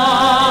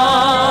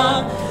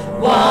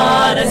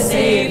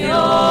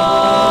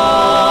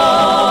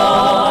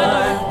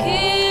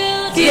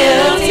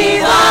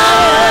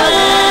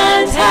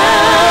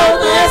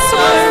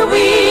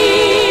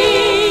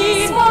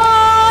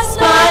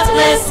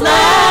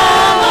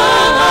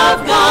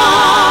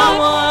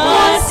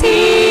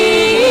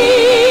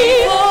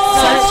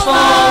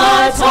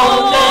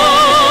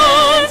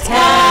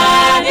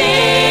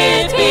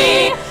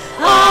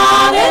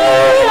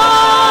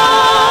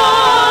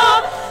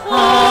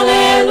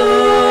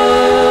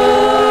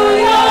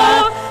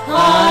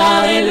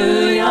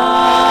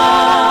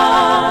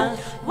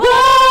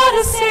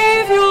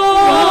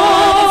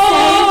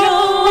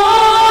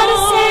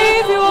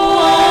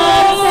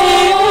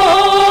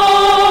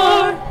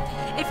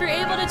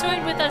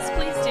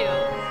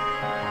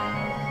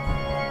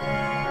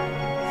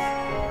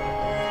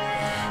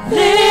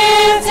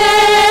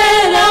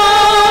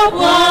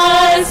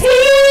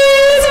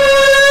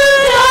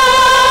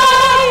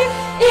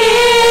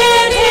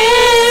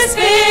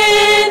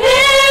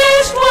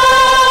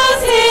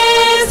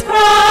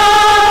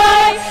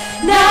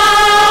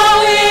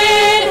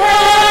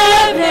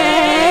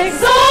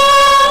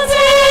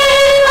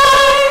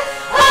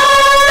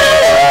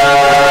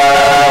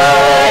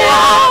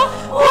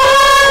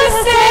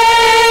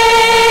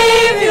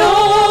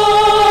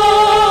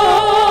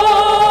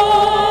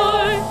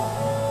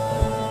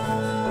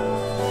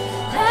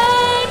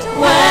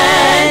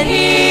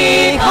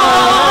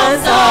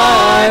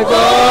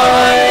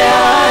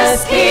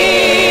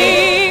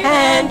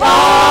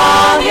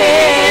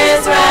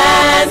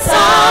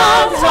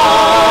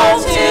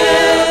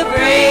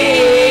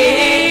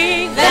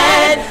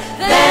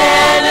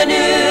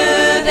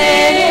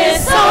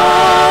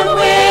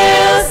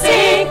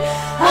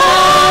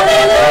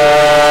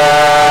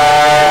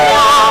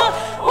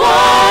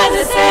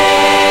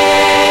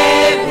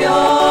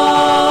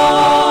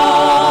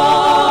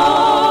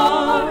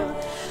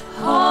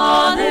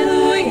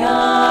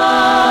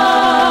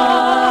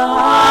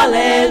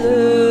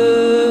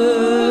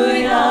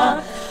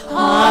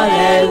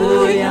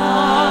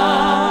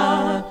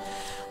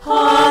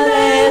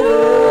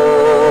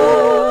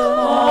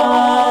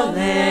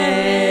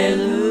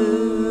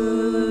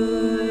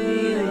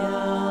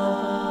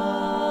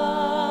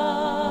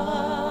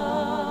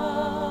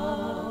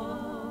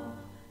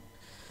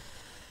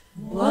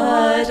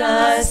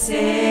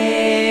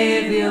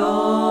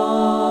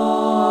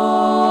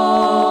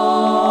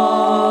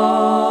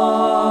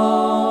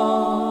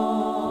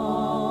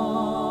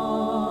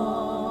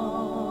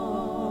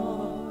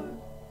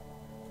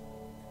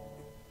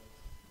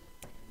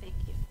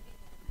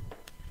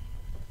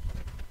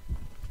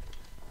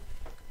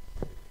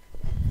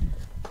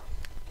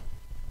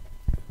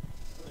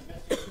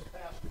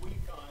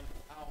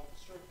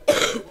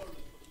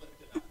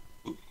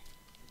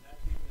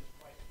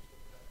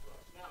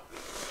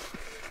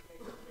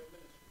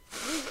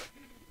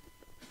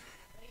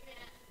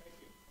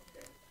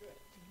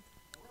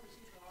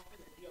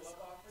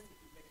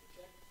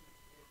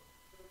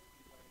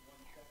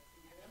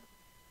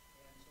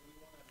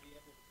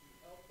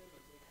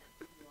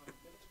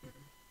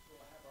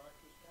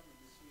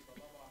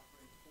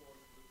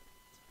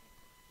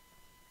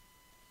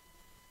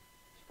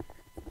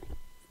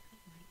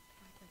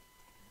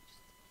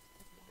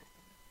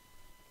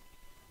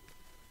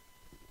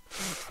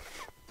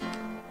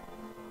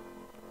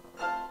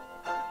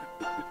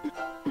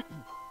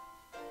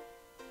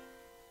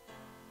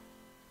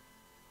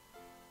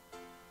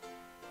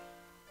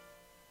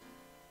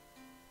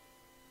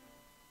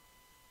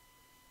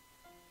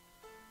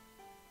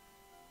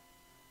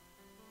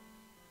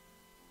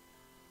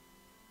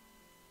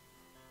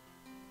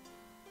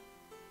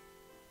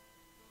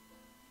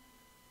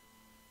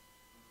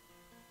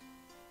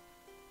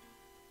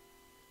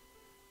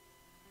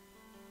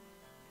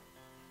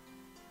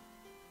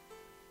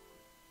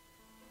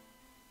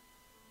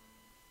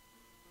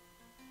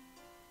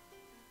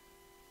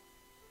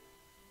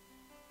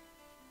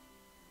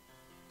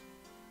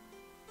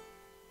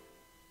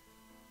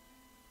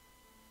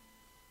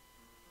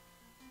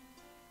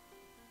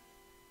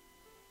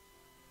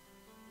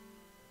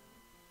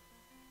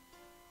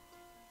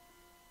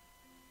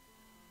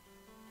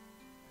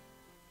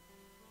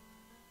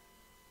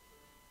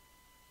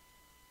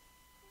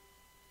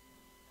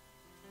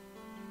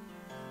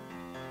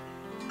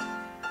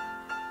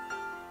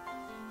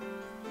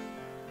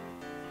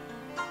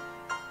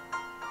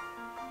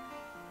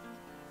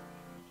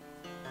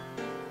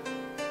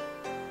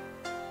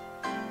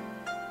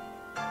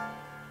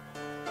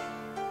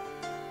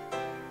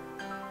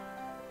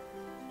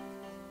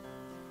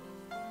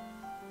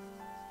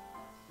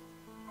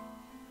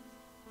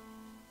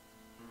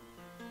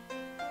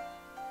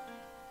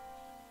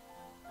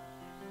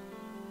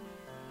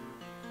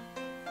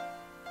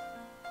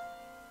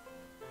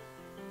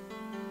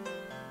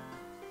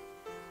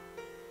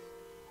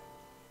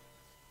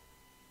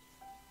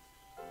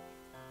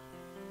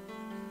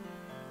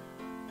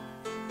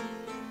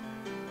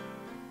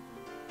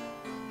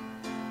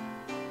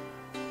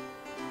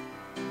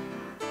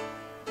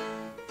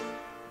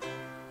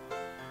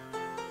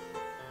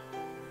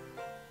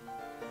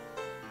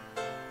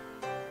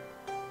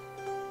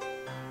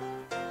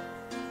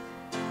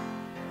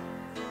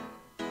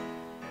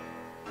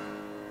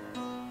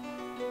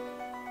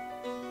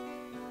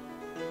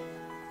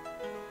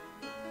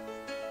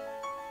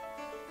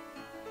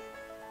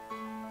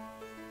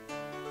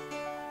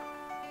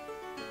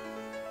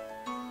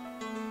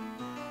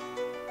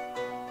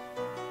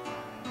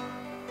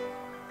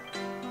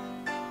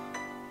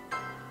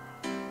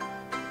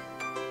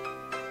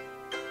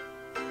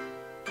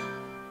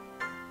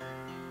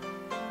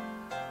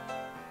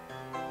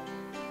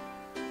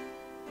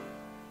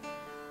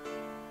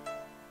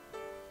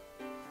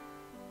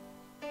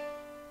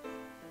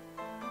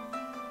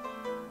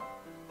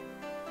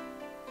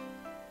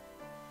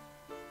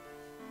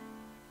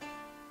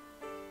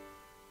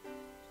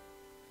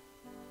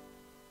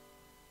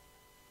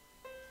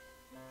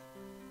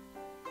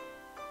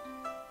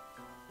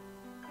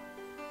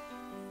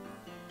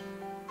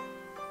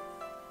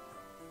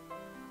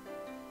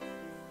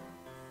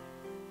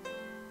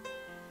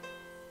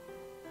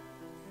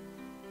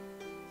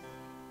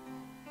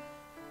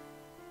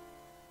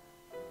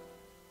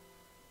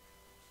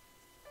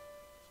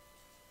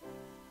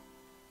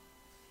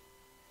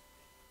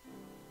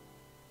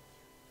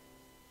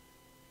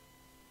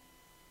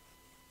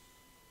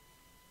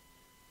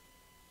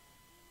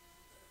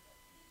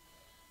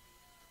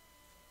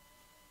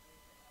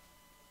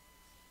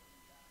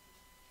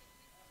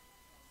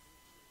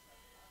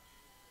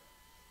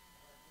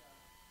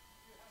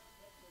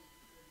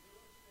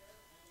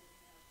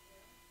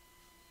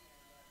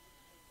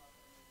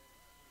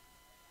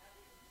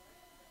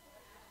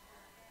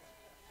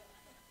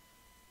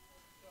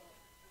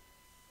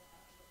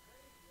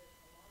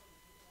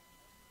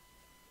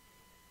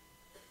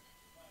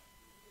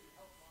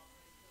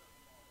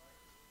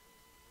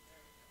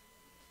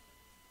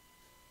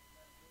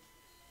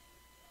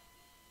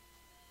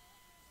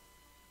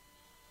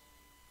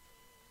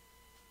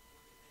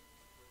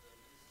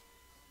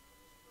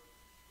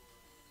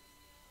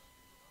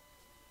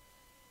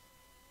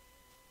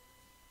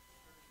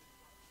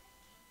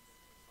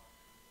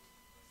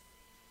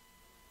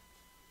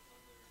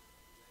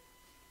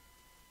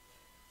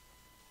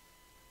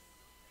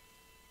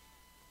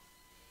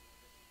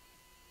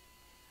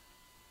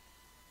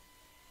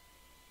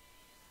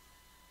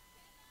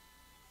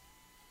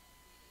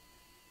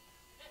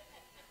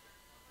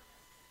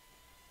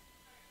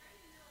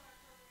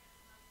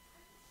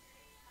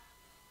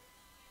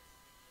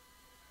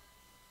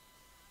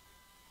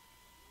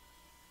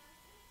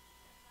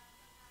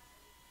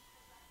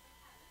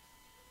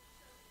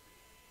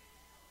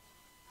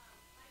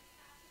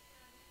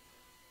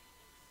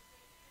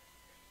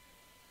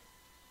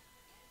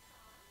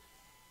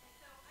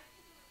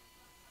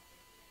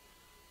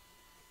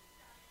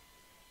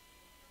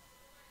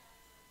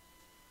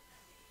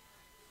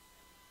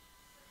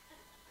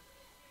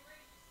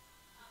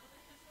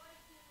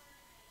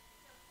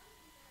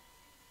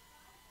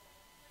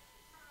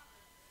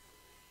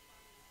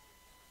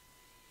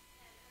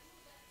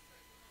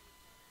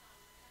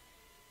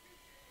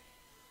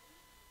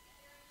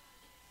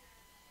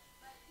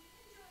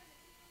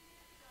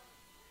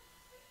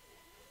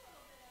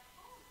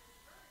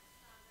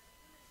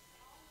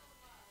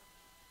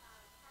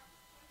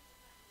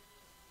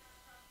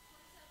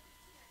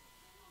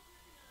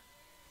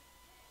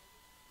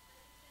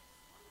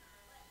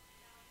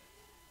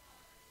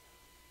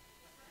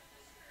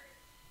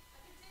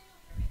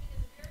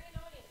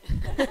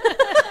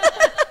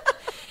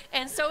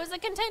 And so is a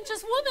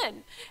contentious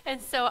woman.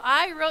 And so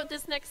I wrote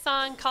this next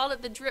song, called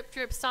it the Drip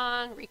Drip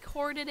song,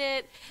 recorded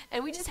it,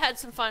 and we just had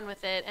some fun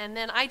with it. And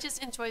then I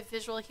just enjoy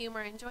visual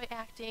humor, enjoy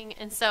acting.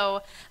 And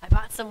so I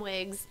bought some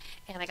wigs,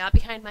 and I got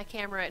behind my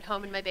camera at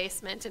home in my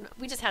basement, and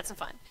we just had some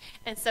fun.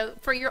 And so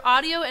for your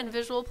audio and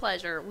visual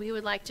pleasure, we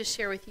would like to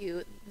share with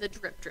you the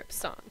Drip Drip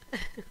song.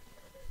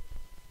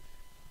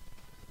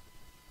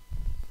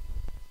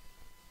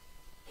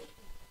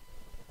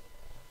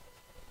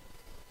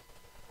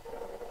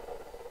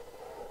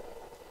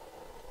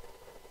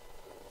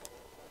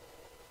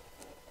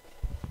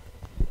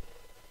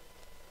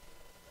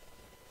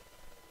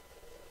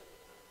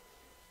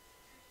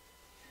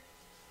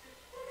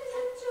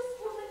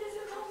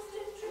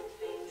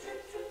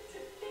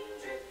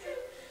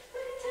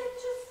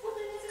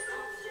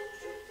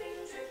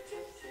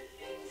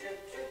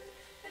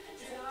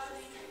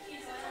 Darling,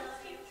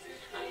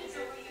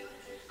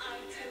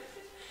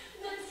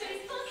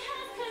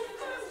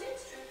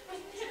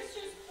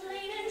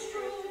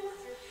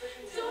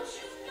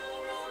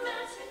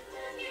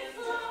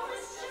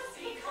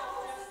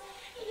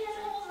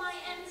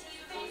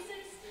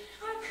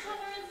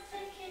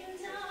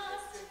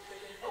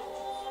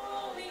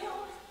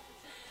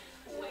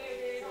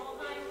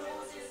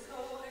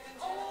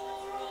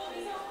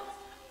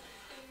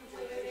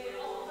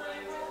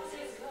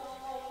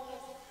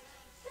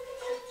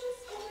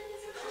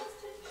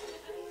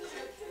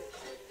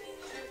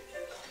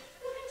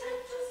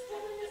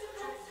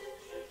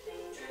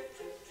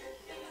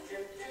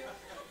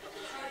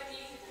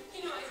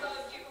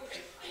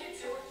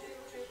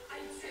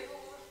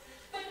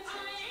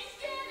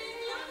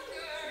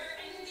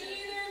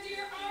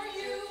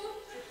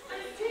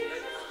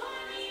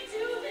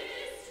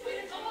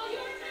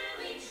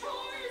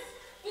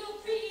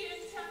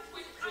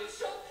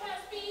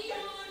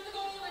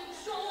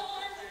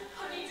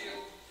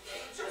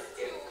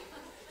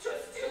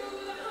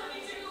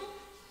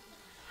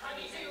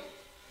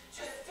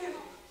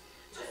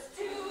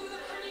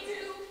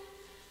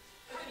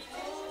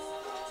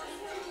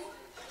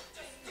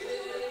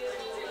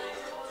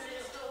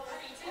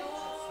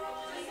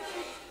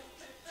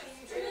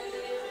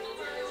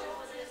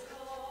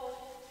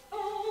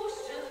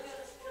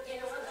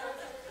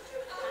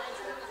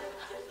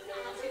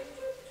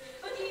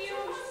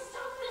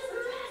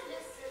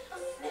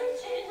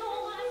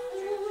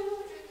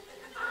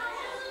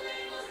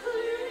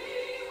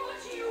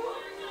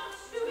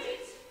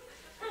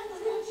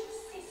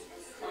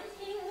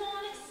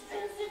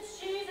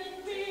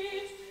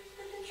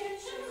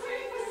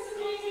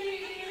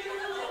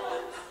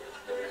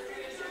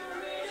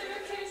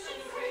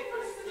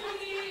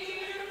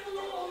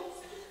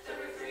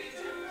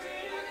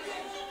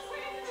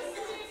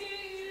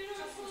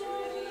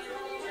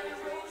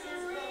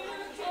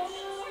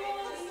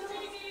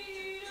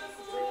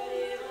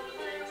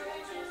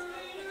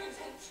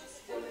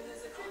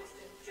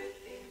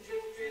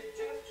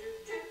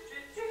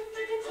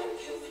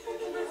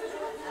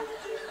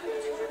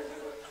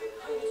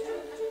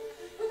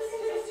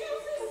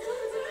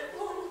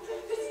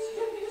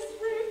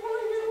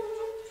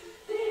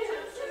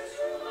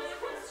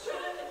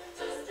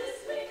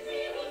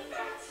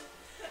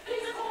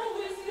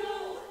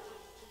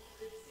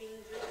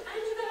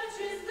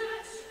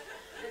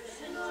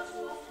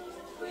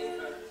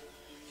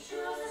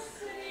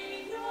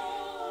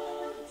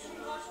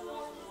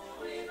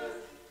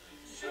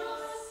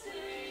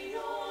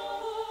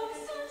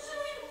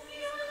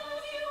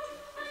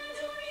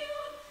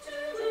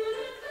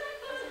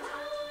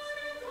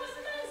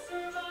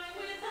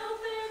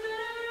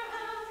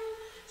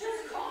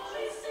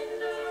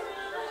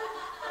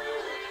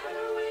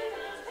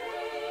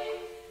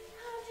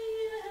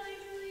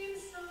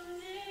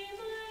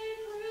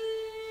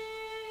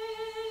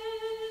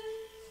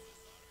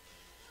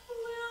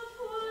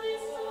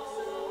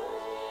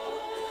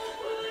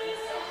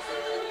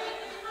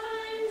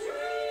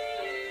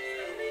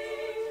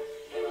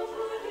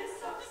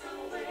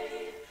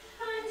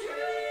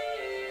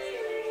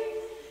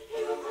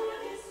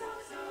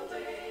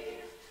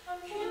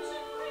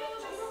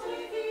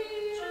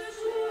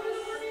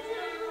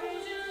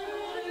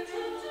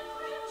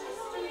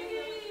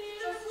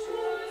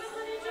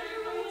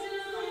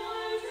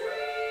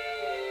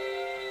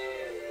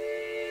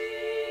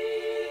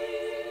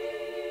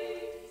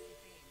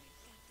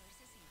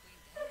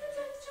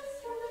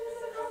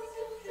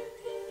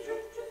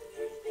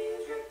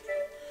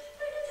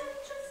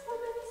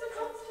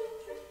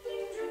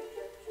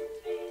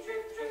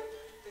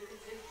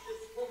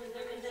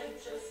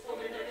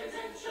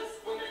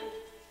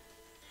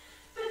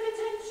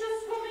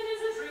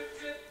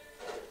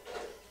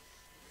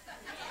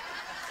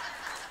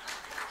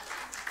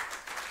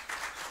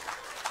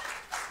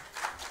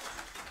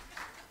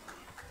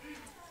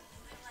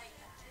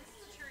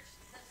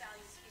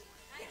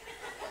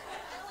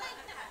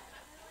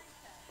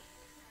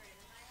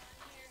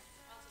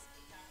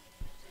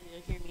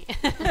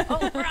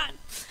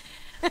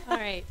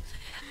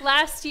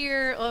 Last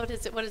year, what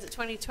is it,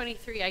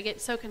 2023? I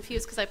get so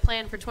confused because I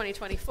planned for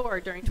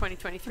 2024 during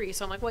 2023.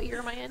 So I'm like, what year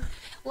am I in?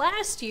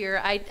 Last year,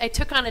 I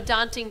took on a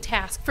daunting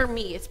task for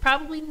me. It's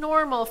probably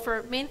normal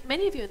for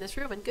many of you in this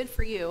room, and good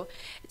for you,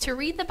 to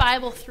read the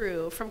Bible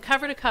through from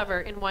cover to cover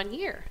in 1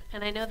 year.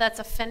 And I know that's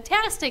a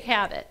fantastic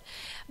habit,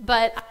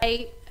 but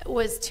I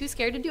was too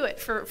scared to do it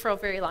for a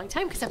very long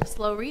time because I'm a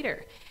slow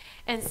reader.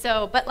 And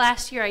so, but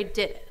last year I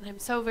did it, and I'm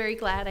so very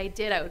glad I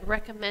did. I would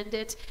recommend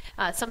it.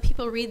 Some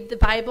people read the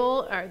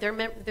Bible, or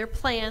their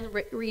plan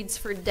reads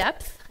for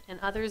depth, and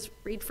others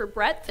read for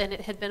breadth, and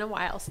it had been a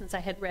while since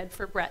I had read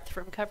for breadth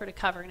from cover to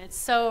cover, and it's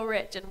so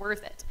rich and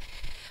worth it.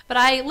 But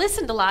I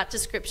listened a lot to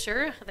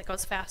Scripture. That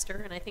goes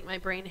faster, and I think my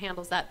brain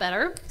handles that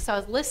better. So I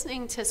was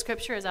listening to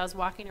Scripture as I was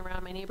walking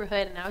around my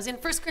neighborhood, and I was in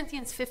 1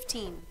 Corinthians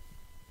 15.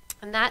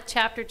 And that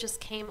chapter just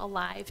came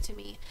alive to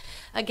me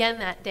again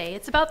that day.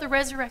 It's about the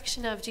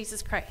resurrection of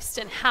Jesus Christ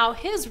and how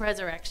his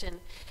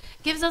resurrection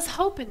gives us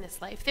hope in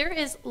this life. There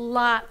is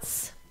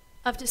lots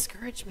of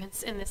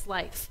discouragements in this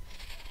life.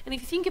 And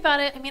if you think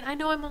about it, I mean, I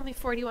know I'm only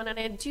 41 and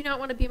I do not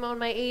want to bemoan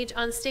my age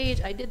on stage.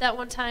 I did that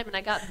one time and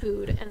I got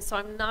booed, and so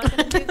I'm not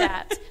going to do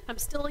that. I'm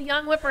still a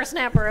young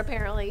whippersnapper,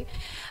 apparently.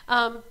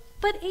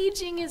 But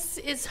aging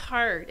is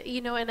hard,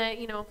 and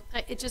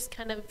it just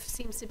kind of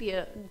seems to be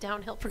a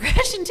downhill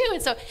progression too,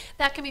 and so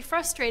that can be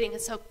frustrating.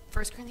 And so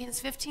 1 Corinthians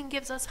 15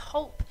 gives us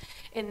hope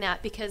in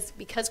that, because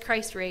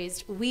Christ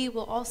raised, we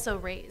will also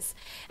raise.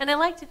 And I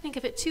like to think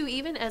of it too,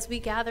 even as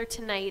we gather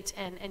tonight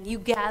and you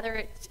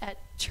gather at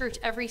church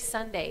every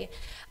Sunday.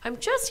 I'm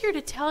just here to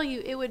tell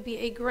you it would be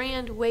a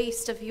grand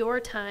waste of your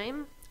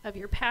time, of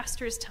your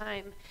pastor's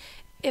time,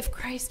 if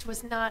Christ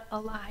was not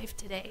alive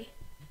today.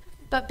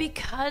 But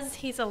because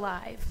he's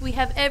alive, we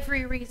have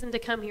every reason to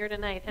come here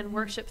tonight and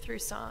worship through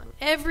song.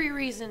 Every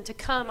reason to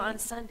come on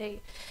Sunday.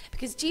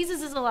 Because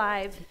Jesus is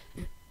alive.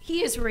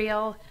 He is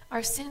real.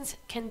 Our sins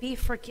can be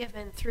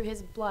forgiven through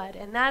his blood.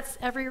 And that's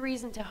every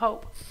reason to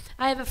hope.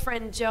 I have a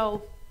friend,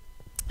 Jo,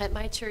 at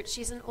my church.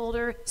 She's an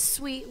older,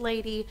 sweet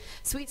lady,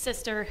 sweet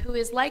sister, who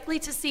is likely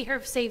to see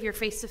her Savior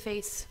face to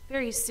face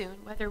very soon.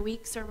 Whether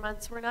weeks or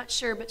months, we're not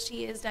sure, but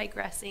she is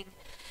digressing.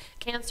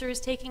 Cancer is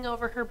taking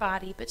over her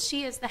body, but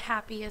she is the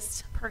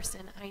happiest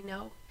person I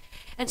know.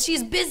 And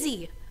she's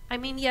busy. I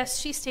mean, yes,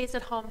 she stays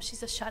at home.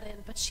 She's a shut-in,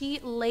 but she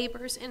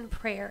labors in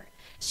prayer.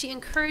 She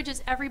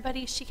encourages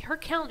everybody. Her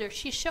calendar,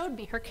 she showed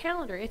me her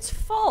calendar. It's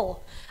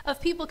full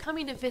of people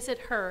coming to visit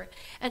her,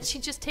 and she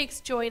just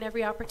takes joy in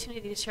every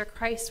opportunity to share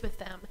Christ with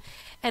them.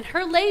 And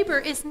her labor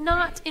is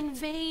not in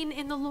vain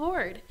in the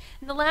Lord.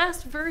 And the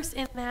last verse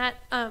in that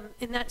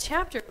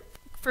chapter,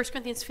 1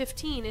 Corinthians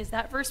 15, is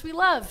that verse we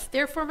love.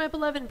 Therefore, my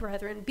beloved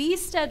brethren, be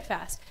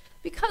steadfast.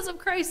 Because of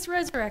Christ's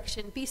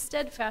resurrection, be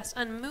steadfast,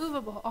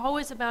 unmovable,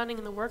 always abounding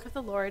in the work of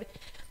the Lord,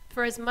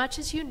 for as much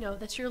as you know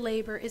that your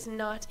labor is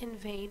not in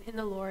vain in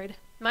the Lord.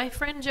 My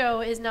friend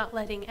Jo is not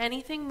letting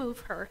anything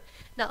move her,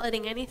 not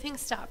letting anything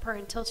stop her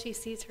until she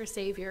sees her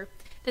Savior.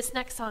 This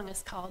next song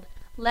is called,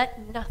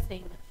 Let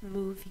Nothing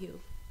Move You.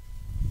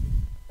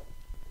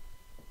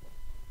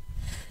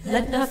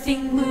 Let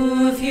nothing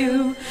move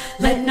you,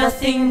 let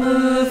nothing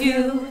move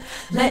you,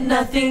 let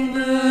nothing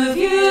move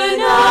you,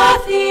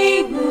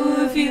 nothing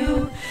move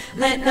you,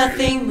 let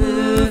nothing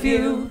move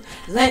you,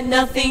 let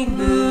nothing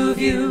move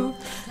you,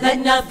 let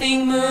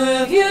nothing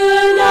move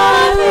you,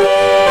 nothing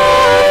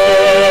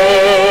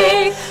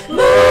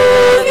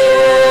move you,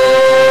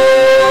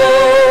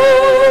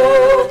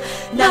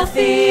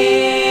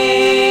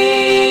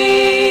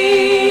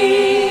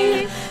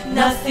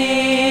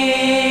 nothing.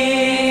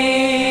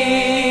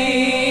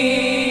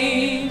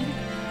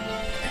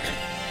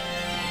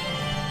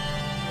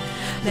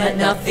 Let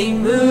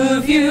nothing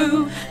move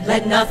you,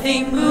 let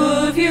nothing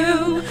move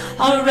you.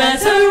 Our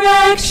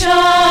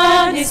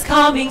resurrection is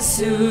coming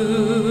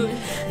soon.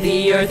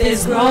 The earth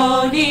is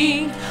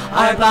groaning,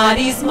 our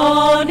bodies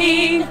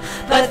moaning,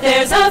 but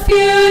there's a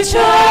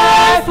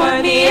future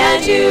for me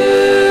and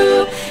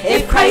you.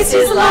 If Christ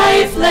is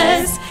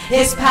lifeless,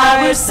 his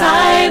power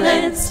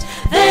silenced,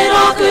 then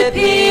all could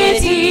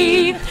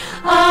pity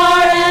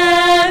our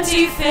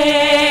empty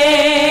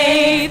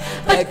faith.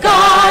 But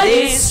God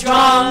is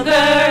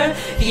stronger,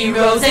 he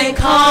rose and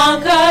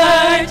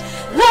conquered.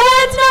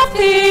 Let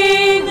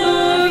nothing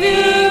move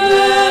you,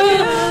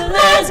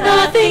 let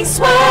nothing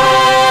sway.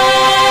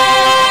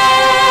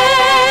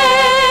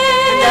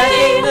 Let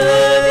nothing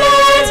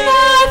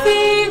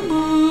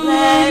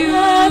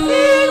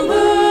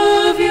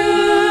move you.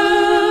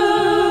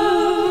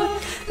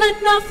 Let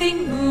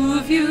nothing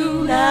move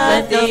you,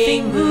 let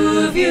nothing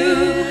move you.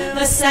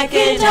 The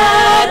second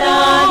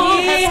Adam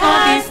he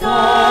has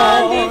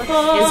gone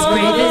before. His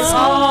grave is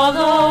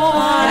hollow,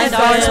 and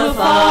ours will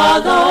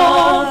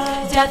follow.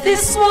 Death is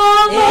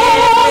swallowed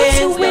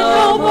to win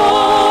no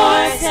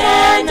more.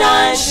 Stand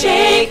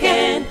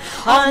unshaken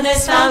on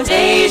this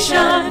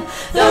foundation,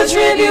 though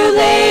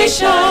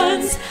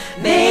tribulations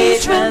may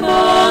tremble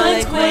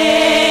and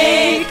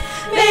quake.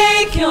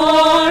 Make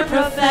your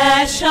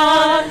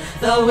profession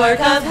the work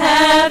of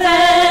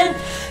heaven,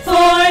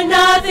 for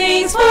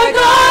nothing's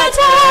forgotten,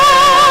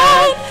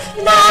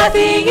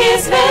 nothing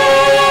is vain.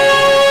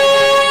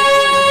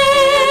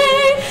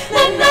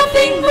 Let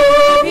nothing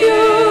move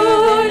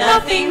you,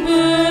 nothing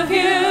move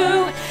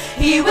you.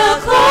 He will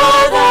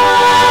clothe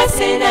us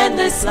in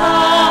endless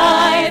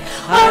light.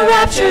 Our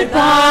raptured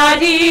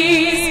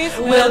bodies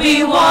will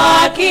be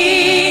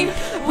walking,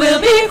 will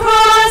be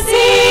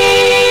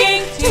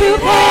crossing to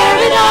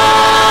paradise.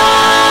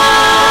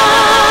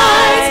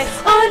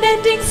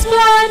 Unending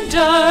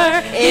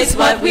splendor is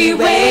what we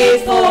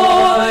wait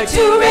for,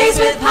 to raise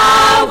with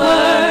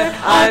power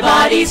our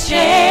bodies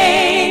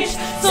changed.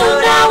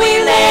 So now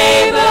we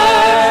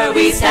labor,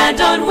 we stand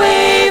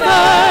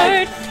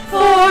unwavered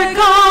for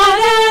God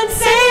and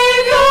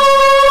Savior,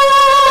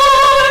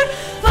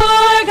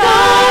 for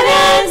God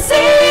and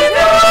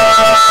Savior.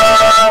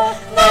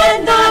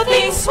 Let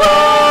nothing sway.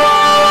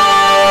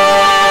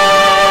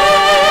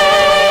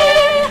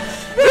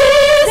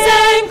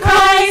 Risen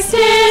Christ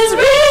is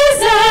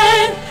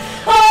risen.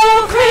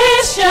 Oh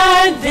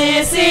Christian,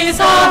 this is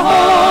our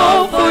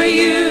hope for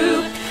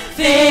you.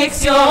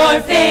 Fix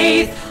your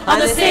faith on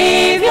the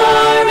Savior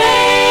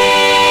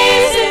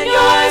raised in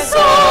your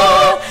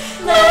soul.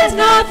 Let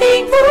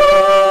nothing move.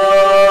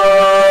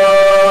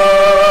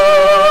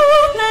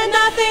 Let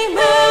nothing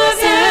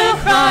move you.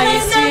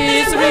 Christ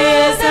is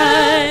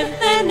risen.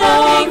 Let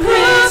nothing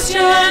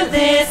Christian,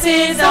 this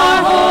is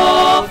our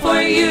hope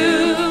for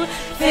you.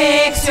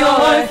 Fix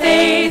your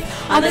faith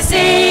on the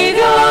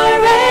Savior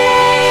raised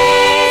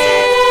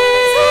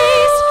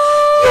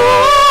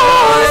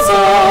your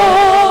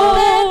soul.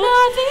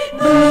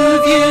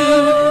 Move you.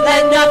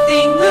 Let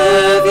nothing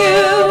move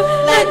you.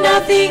 Let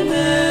nothing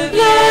move you.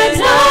 Let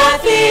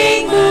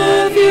nothing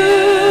move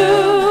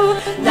you.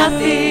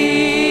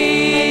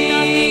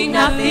 Nothing,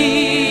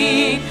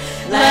 nothing.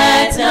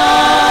 Let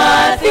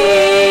nothing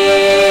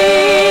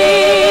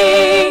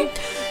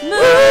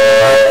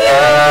move you.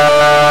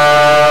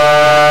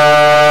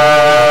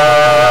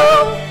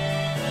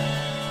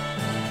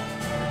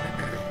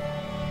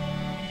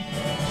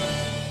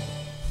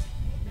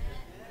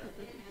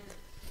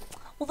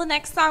 Well, the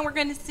next song we're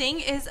going to sing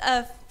is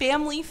a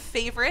family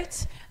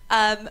favorite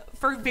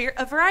for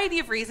a variety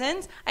of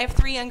reasons. I have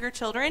 3 younger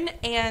children,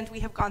 and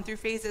we have gone through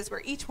phases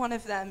where each one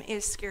of them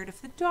is scared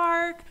of the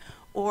dark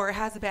or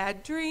has a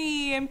bad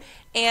dream,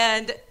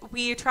 and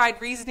we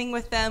tried reasoning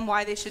with them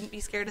why they shouldn't be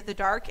scared of the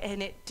dark,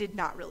 and it did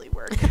not really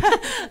work.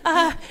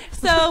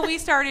 So we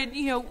started,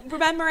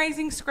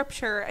 memorizing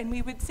scripture, and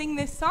we would sing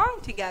this song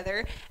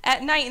together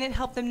at night, and it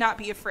helped them not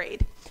be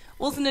afraid.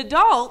 Well, as an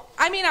adult,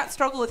 I may not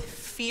struggle with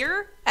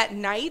fear at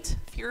night,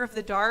 fear of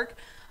the dark,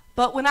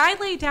 but when I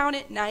lay down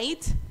at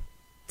night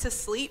to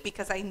sleep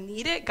because I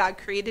need it, God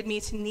created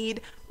me to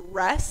need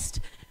rest,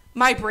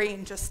 my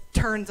brain just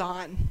turns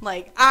on.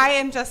 Like, I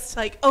am just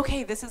like,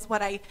 okay, this is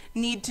what I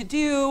need to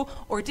do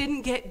or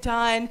didn't get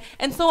done.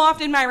 And so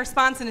often my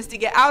response is to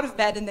get out of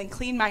bed and then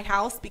clean my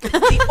house, because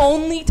the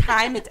only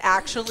time it's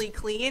actually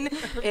clean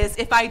is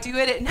if I do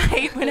it at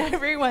night when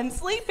everyone's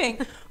sleeping.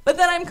 But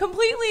then I'm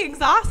completely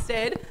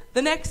exhausted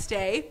the next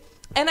day,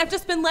 and I've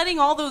just been letting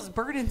all those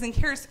burdens and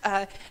cares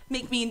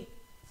make me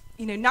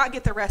not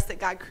get the rest that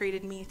God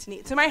created me to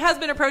need. So my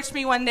husband approached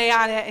me one day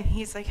on it, and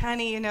he's like,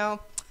 honey, I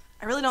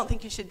really don't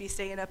think you should be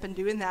staying up and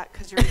doing that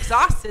because you're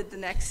exhausted the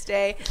next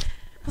day.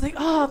 I was like,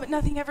 oh, but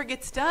nothing ever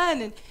gets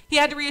done. And he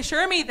had to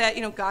reassure me that,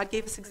 God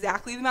gave us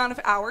exactly the amount of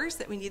hours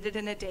that we needed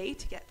in a day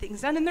to get things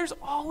done, and there's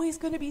always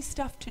going to be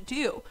stuff to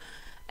do.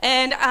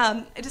 And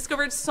I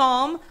discovered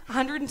Psalm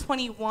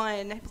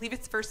 121, I believe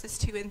it's verses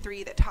 2 and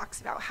 3, that talks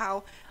about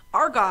how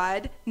our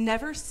God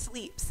never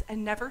sleeps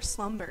and never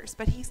slumbers,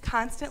 but he's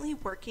constantly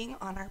working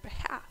on our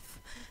behalf.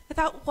 I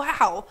thought,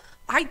 wow,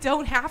 I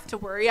don't have to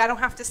worry. I don't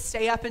have to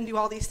stay up and do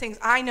all these things.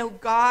 I know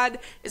God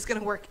is going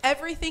to work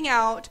everything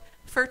out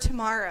for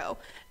tomorrow.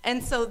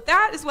 And so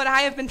that is what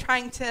I have been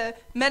trying to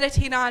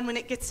meditate on when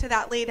it gets to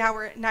that late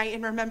hour at night,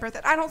 and remember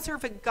that I don't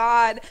serve a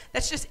God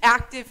that's just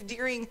active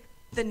during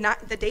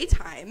the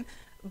daytime,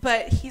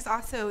 but he's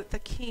also the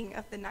king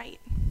of the night.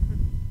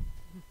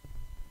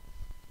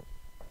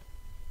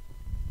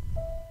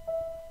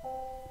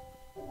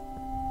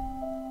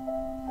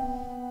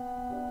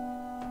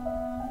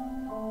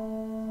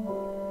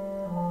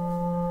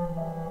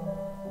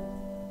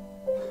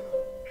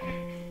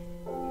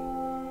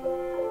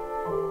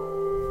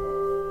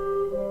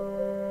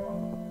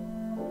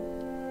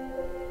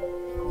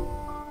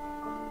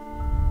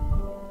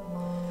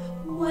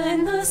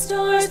 When the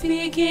stars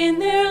begin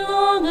their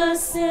long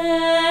ascent,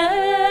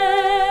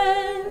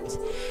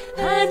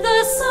 and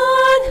the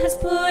sun has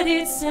put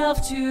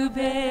itself to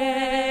bed,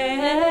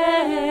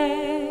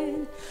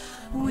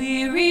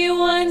 weary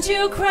ones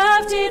you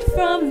crafted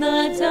from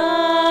the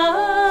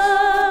dust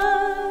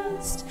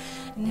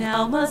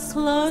now must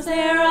close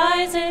their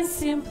eyes and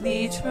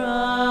simply trust.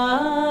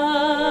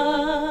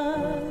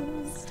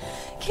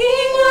 King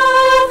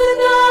of the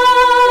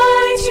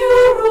night,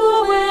 you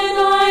rule when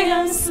I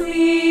am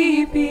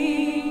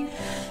sleeping.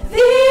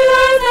 The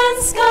earth and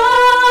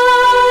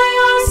sky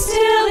are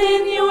still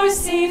in your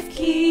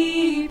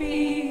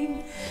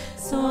safekeeping.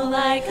 So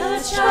like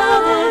a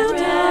child at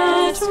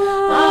rest,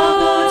 I'll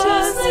go to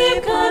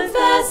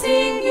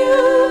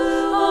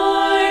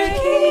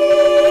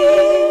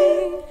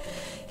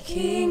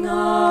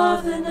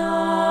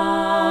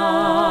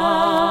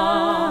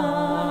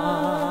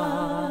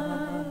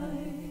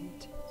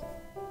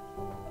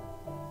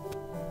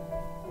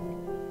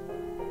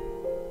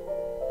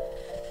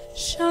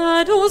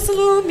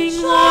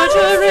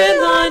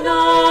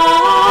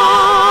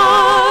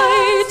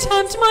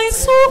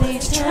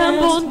souls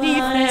tremble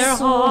neath their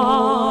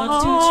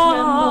hearts to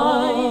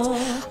tremble.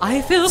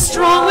 I feel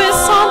strong with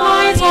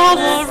sunlight all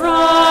around,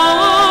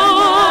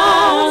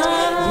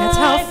 yet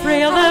how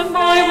frail am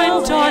I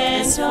when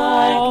darkness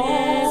falls.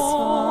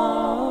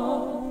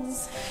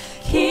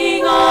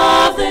 King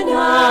of the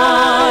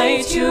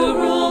night, you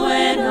rule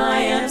when I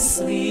am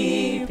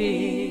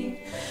sleeping.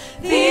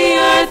 The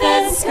earth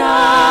and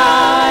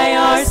sky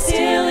are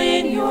still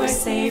in your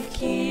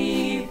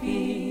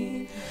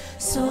safekeeping.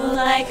 So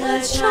like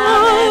a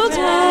child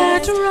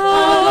at rest,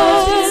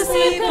 I'll go to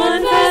sleep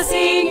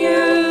confessing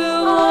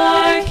you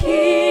are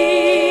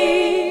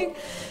King.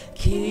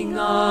 King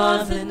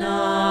of the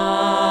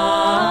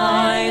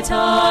night,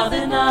 of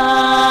the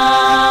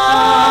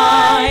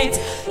night,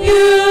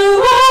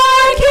 you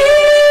are King.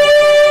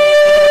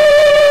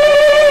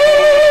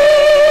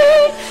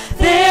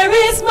 There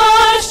is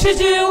much to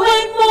do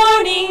when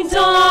morning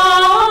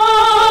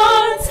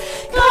dawns.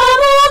 Come,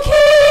 O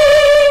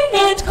King,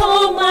 and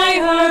calm my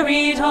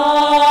hurried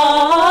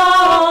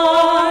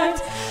heart.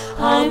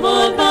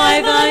 Humbled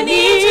by the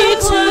need to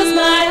close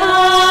my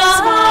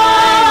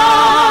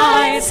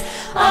eyes,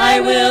 I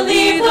will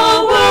leave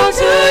the world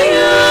to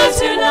you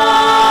tonight.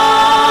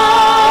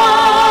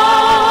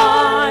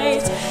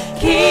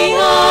 King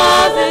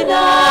of the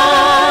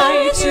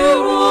night,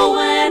 you rule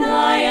when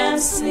I am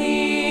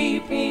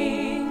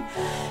sleeping.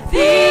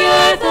 The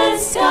earth and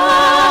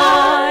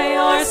sky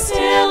are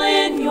still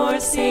in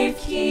your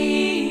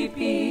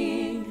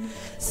safekeeping.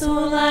 So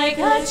like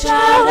a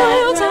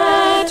child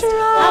at rest,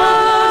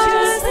 I'll go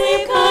to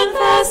sleep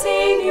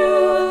confessing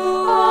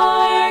you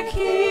are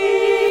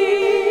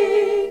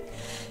King.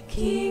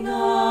 King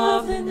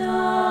of the night,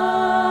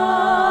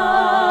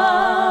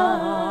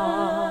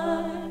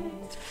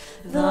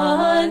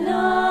 the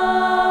night.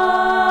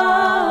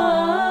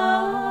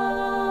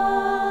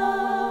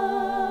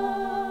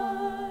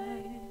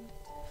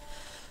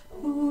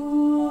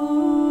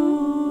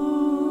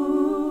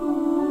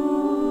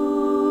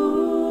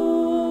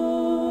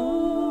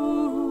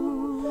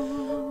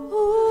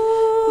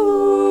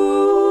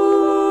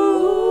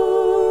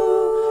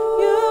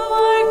 You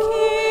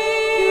are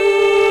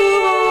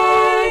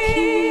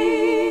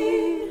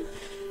King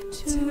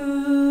tonight.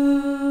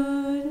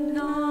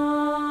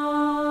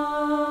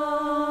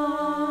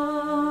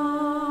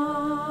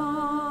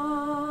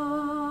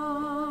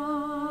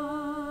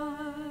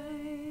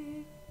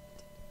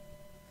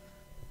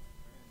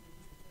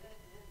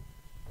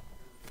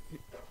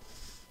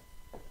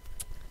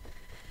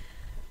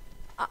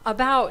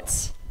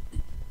 About,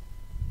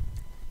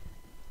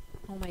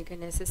 oh my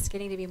goodness, it's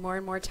getting to be more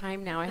and more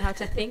time now. I have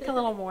to think a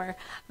little more.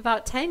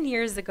 About 10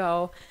 years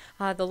ago,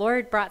 the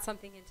Lord brought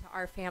something into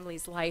our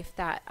family's life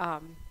that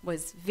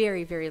was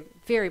very, very,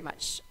 very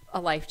much a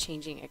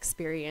life-changing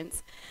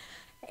experience.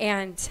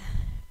 And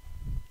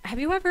have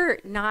you ever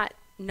not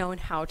known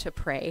how to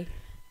pray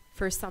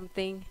for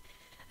something?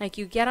 Like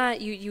you get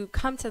on, you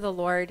come to the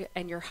Lord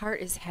and your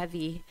heart is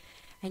heavy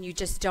and you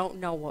just don't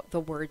know what the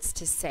words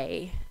to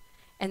say.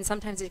 And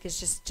sometimes it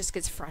just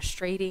gets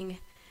frustrating.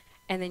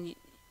 And then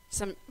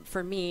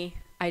for me,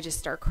 I just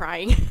start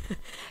crying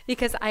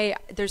because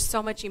there's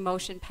so much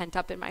emotion pent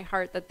up in my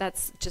heart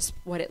that's just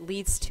what it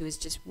leads to, is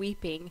just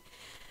weeping.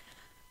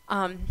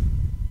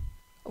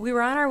 We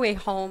were on our way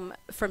home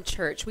from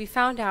church. We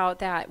found out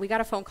that we got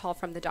a phone call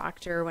from the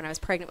doctor when I was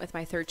pregnant with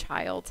my third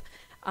child,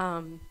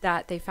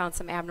 that they found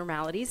some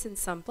abnormalities and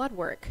some blood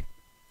work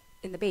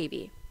in the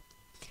baby.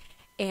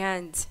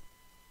 And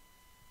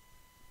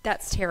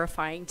that's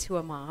terrifying to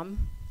a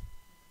mom.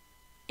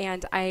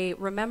 And I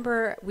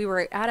remember we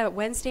were at a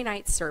Wednesday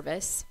night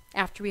service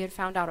after we had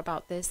found out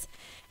about this,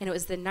 and it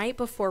was the night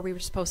before we were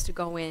supposed to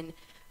go in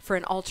for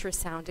an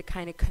ultrasound to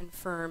kind of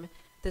confirm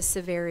the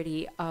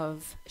severity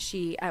of,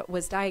 she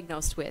was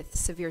diagnosed with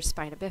severe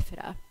spina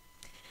bifida,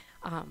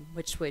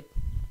 which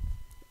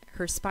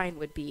her spine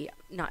would be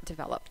not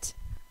developed.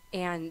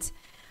 And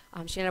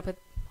she ended up with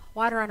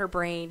water on her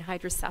brain,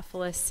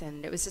 hydrocephalus,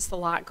 and it was just a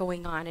lot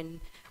going on.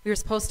 And we were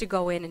supposed to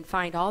go in and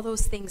find all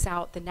those things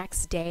out the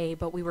next day,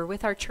 but we were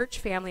with our church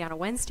family on a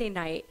Wednesday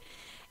night,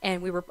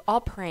 and we were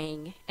all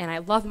praying, and I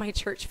love my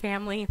church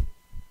family.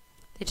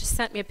 They just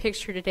sent me a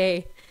picture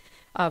today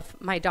of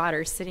my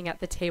daughter sitting at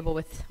the table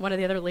with one of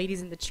the other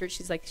ladies in the church.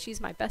 She's like, she's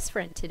my best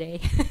friend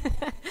today.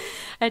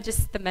 And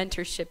just the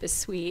mentorship is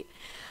sweet.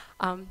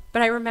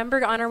 But I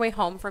remember on our way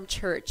home from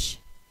church,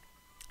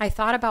 I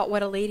thought about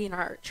what a lady in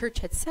our church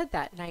had said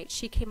that night.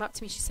 She came up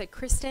to me, she said,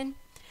 Kristen,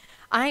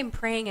 I'm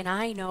praying and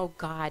I know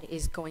God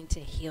is going to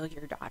heal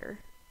your daughter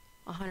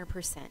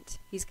 100%.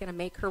 He's going to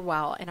make her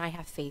well, and I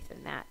have faith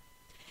in that.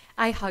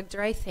 I hugged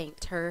her, I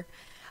thanked her.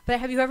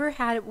 But have you ever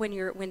had,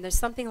 when there's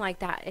something like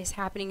that is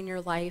happening in your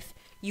life,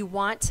 you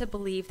want to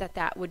believe that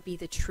that would be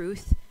the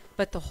truth,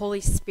 but the Holy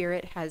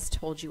Spirit has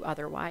told you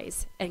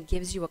otherwise and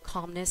gives you a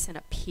calmness and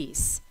a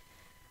peace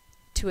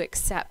to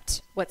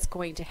accept what's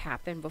going to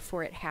happen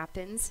before it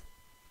happens?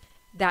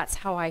 That's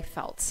how I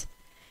felt.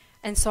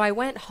 And so I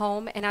went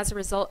home, and as a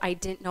result, I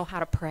didn't know how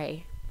to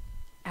pray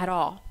at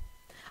all.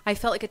 I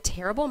felt like a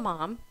terrible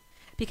mom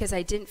because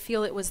I didn't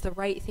feel it was the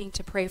right thing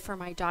to pray for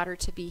my daughter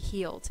to be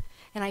healed.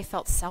 And I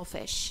felt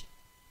selfish.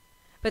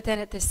 But then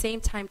at the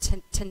same time,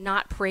 to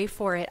not pray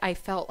for it, I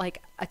felt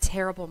like a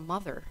terrible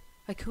mother.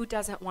 Like, who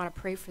doesn't want to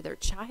pray for their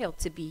child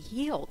to be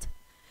healed?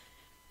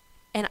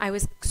 And I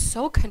was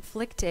so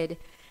conflicted.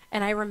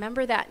 And I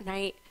remember that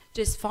night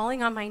just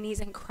falling on my knees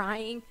and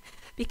crying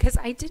because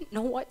I didn't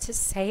know what to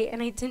say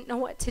and I didn't know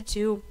what to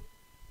do.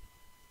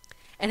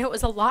 And it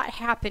was a lot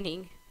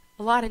happening,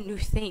 a lot of new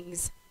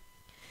things.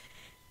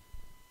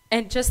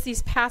 And just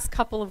these past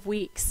couple of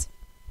weeks,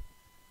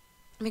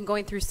 I've been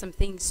going through some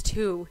things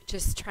too,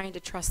 just trying to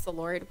trust the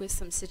Lord with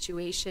some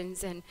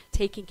situations and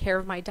taking care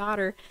of my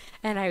daughter.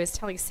 And I was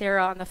telling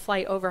Sarah on the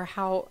flight over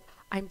how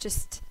I'm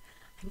just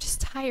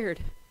tired.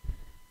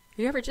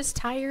 Are you ever just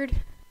tired?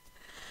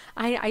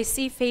 I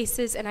see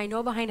faces, and I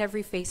know behind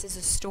every face is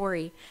a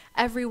story.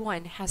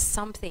 Everyone has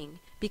something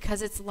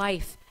because it's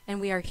life,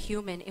 and we are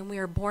human, and we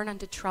are born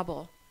unto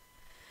trouble.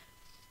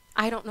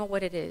 I don't know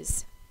what it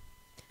is.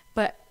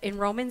 But in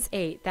Romans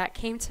 8, that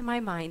came to my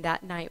mind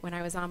that night when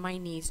I was on my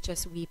knees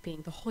just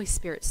weeping. The Holy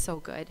Spirit's so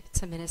good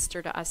to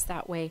minister to us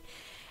that way.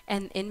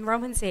 And in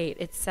Romans 8,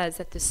 it says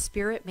that the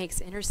Spirit makes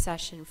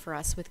intercession for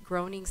us with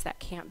groanings that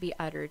can't be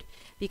uttered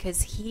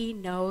because he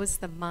knows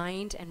the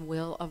mind and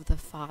will of the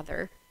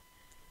Father.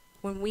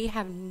 When we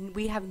have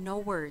no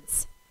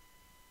words,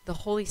 the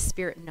Holy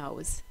Spirit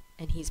knows,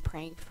 and he's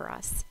praying for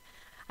us.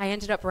 I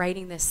ended up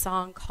writing this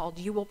song called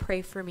You Will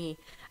Pray For Me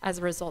as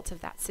a result of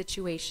that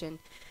situation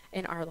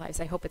in our lives.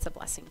 I hope it's a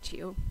blessing to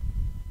you.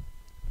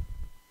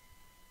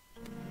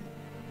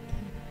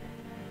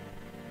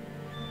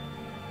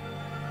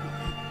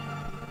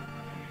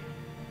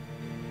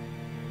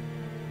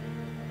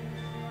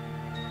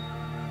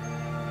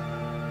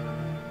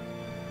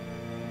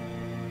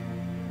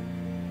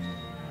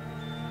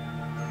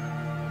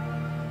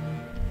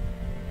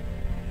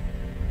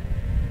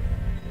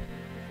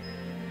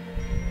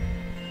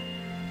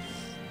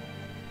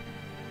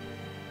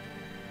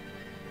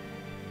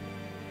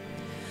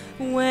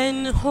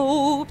 When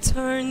hope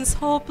turns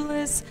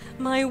hopeless,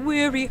 my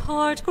weary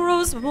heart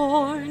grows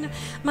worn,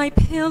 my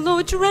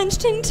pillow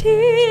drenched in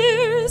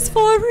tears,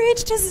 for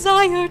each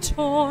desire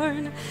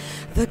torn.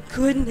 The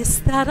goodness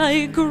that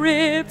I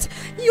gripped,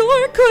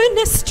 your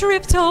goodness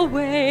stripped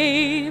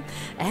away.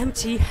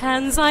 Empty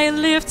hands I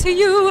lift to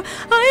you,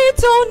 I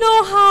don't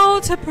know how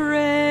to pray.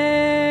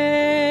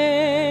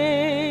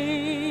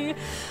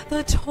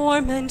 The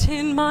torment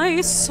in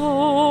my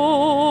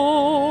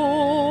soul,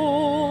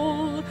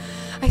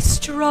 I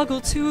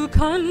struggle to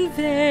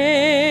convey.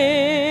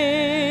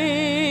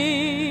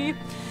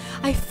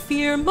 I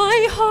fear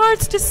my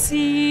heart's deceit.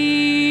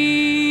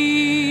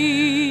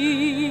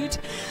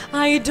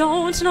 I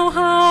don't know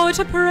how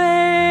to pray.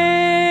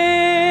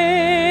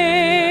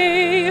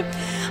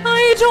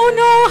 I don't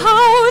know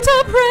how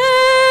to pray,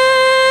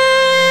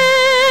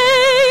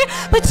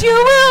 but you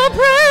will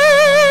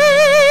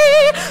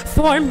pray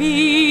for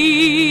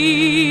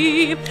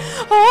me.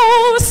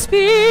 Oh,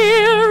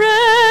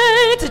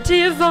 Spirit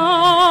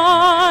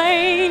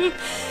divine,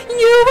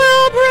 you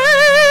will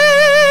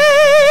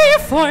pray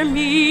for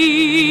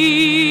me.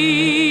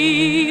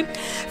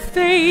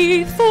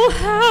 Faithful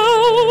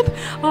help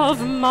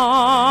of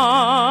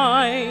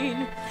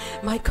mine,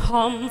 my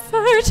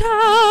comfort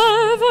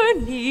ever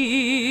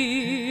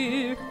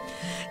near.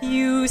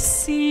 You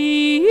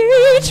see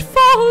each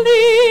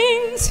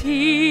falling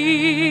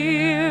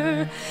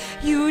tear.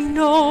 You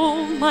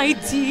know my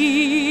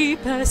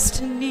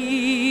deepest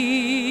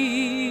need,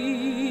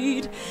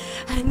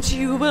 and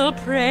you will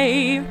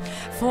pray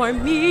for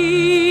me.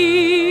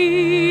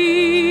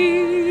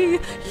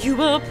 You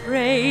will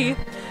pray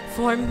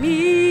for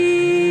me.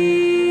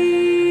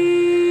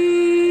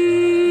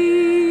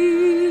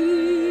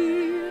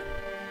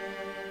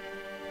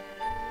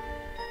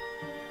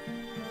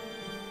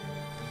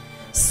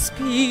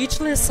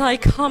 Speechless I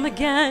come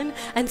again,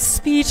 and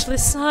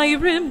speechless I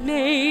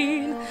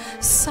remain.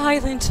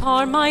 Silent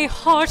are my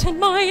heart and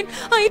mind,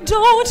 I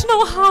don't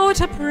know how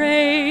to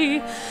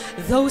pray.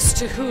 Those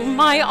to whom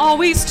I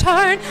always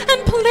turn,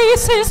 and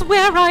places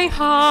where I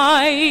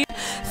hide,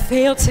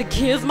 fail to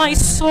give my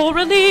soul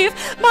relief,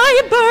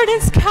 my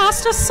burdens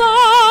cast aside.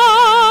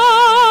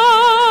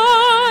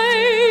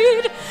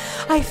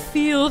 I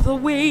feel the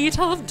weight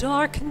of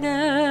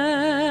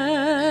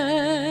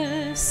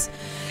darkness.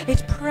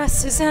 It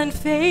presses and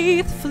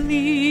faith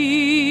flees.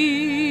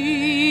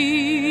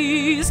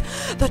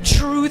 The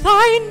truth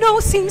I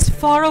know seems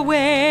far away.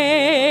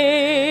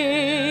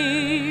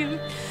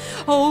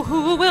 Oh,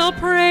 who will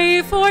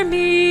pray for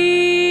me?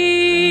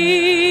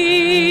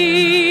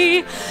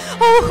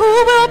 Oh,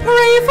 who will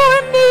pray for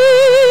me?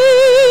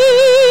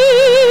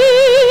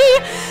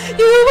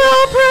 You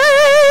will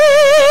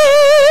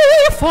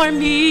pray for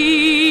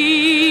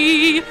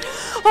me.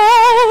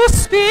 Oh,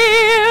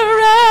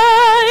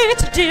 Spirit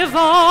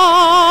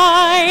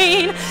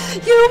divine,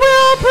 you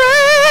will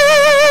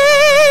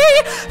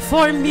pray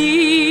for me.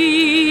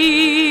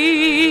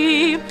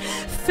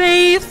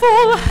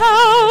 Faithful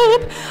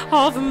help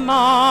of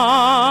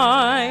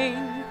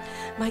mine,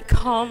 my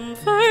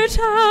comfort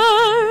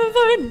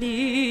ever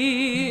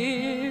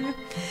near.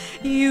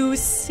 You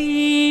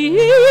see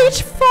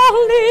each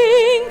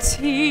falling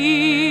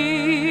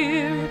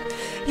tear.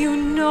 You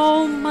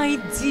know my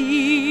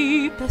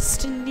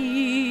deepest need,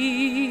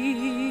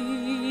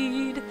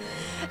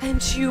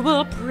 and you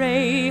will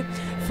pray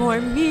for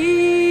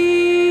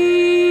me.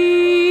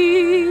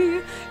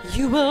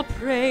 You will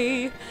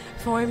pray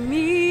for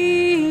me.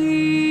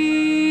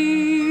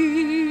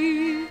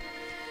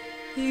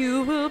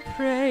 You will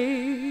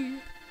pray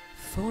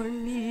for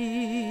me.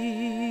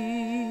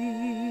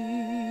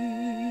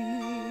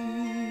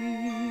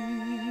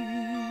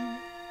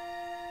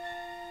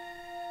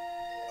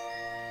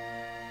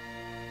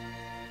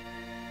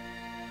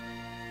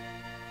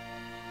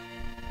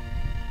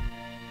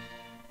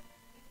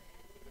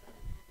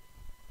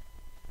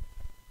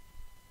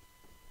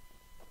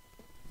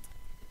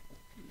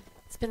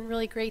 It's been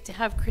really great to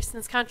have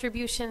Kristen's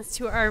contributions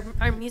to our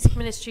music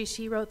ministry.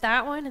 She wrote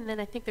that one, and then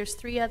I think there's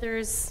 3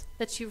 others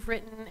that you've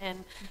written,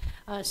 and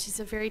she's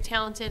a very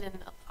talented and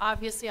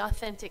obviously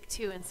authentic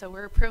too, and so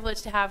we're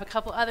privileged to have a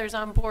couple others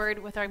on board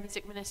with our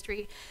music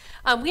ministry.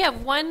 We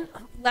have one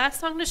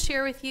last song to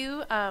share with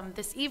you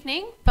this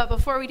evening, but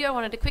before we do, I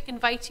wanted to quick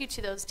invite you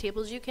to those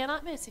tables you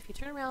cannot miss. If you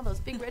turn around, those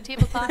big red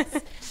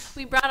tablecloths,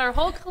 we brought our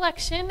whole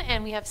collection,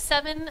 and we have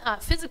 7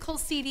 physical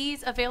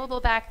CDs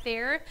available back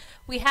there.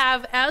 We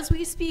have, as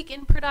we speak,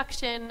 in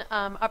production,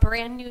 a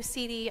brand new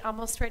CD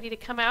almost ready to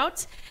come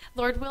out.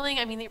 Lord willing,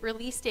 I mean, the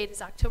release date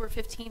is October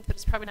 15th, but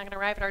it's probably not going to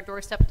arrive at our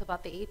doorstep until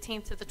about the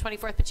 18th to the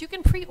 24th. But you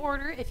can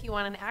pre-order if you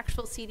want an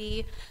actual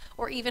CD,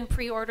 or even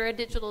pre-order a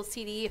digital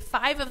CD.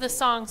 5 of the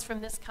songs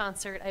from this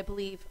concert, I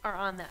believe, are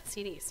on that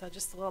CD. So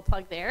just a little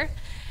plug there.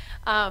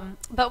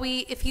 But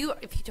if you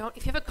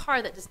have a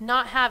car that does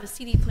not have a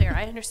CD player,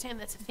 I understand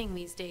that's a thing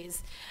these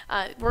days.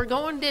 We're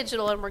going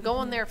digital, and we're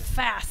going there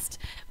fast.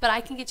 But I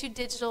can get you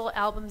digital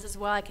albums as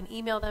well. I can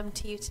email them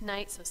to you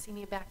tonight, so see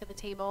me back at the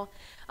table.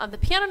 The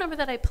piano number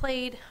that I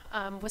played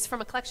was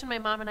from a collection my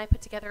mom and I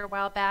put together a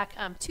while back.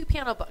 2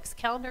 piano books,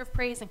 Calendar of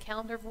Praise and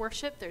Calendar of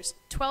Worship. There's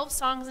 12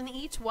 songs in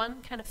each,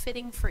 one kind of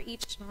fitting for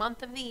each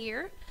month of the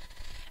year.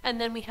 And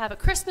then we have a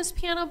Christmas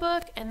piano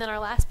book, and then our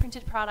last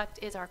printed product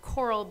is our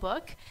choral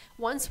book.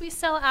 Once we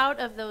sell out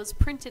of those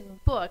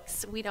printed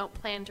books, we don't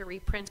plan to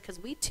reprint, because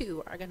we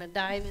too are going to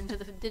dive into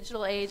the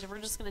digital age, and we're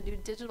just going to do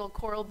digital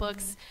choral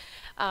books.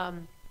 I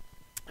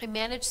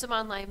manage some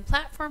online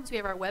platforms. We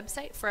have our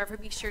website,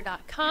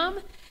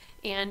 foreverbesure.com.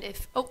 And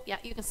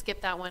you can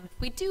skip that one.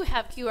 We do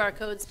have QR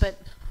codes, but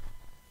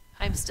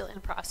I'm still in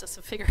process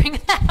of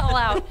figuring that all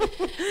out.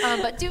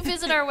 But do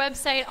visit our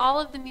website. All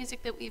of the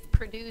music that we've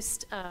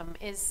produced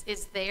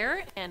is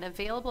there and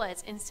available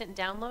as instant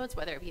downloads,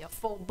 whether it be a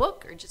full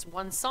book or just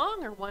one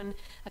song or one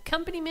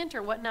accompaniment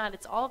or whatnot.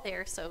 It's all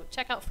there. So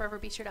check out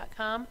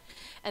foreverbesure.com.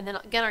 And then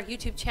again, our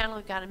YouTube channel,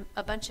 we've got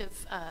a bunch of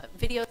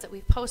videos that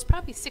we post.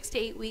 Probably 6 to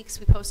 8 weeks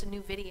we post a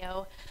new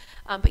video.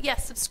 But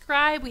yes,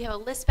 subscribe. We have a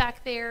list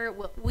back there.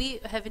 We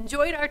have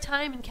enjoyed our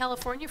time in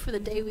California for the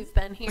day we've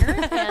been here,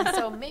 and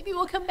so maybe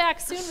we'll come back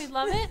soon. We'd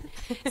love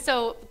it.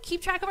 So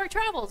keep track of our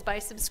travels by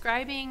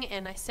subscribing,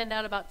 and I send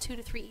out about 2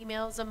 to 3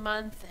 emails a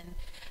month,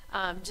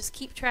 and just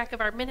keep track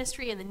of our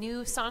ministry and the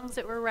new songs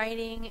that we're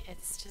writing.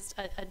 It's just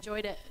a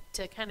joy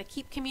to kind of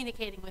keep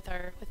communicating with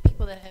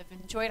people that have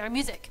enjoyed our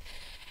music.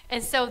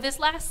 And so this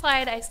last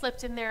slide I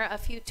slipped in there a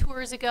few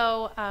tours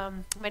ago.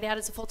 My dad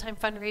is a full-time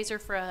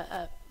fundraiser for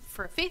a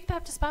Faith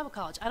Baptist Bible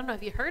College. I don't know,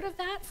 have you heard of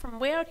that from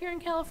way out here in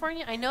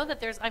California? I know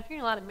that I'm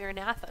hearing a lot of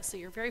Maranatha, so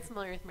you're very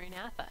familiar with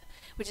Maranatha,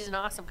 which is an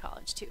awesome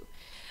college too.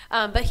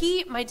 But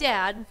my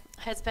dad,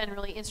 has been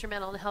really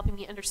instrumental in helping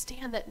me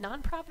understand that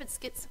nonprofits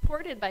get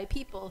supported by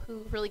people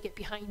who really get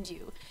behind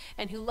you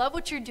and who love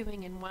what you're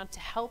doing and want to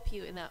help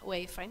you in that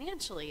way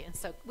financially. And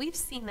so we've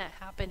seen that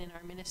happen in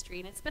our ministry,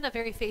 and it's been a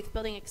very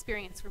faith-building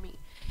experience for me.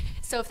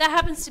 So if that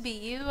happens to be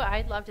you,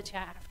 I'd love to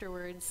chat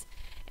afterwards.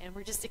 And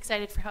we're just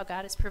excited for how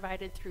God has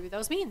provided through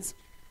those means.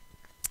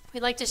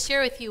 We'd like to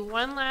share with you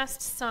one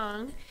last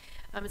song.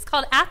 It's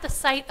called At the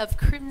Sight of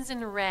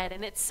Crimson Red.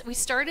 And we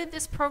started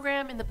this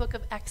program in the book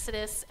of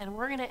Exodus, and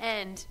we're going to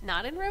end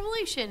not in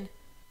Revelation,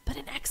 but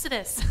in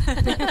Exodus.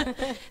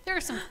 There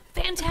are some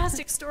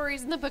fantastic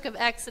stories in the book of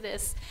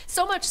Exodus,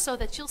 so much so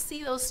that you'll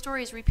see those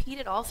stories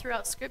repeated all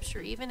throughout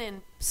Scripture. Even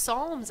in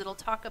Psalms, it'll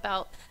talk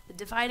about the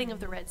dividing of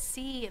the Red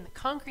Sea and the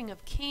conquering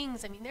of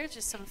kings. I mean, there's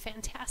just some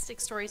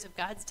fantastic stories of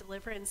God's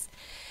deliverance.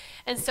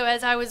 And so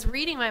as I was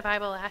reading my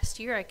Bible last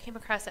year, I came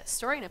across that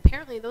story, and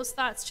apparently those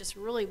thoughts just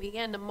really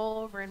began to mull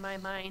over in my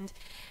mind,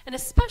 and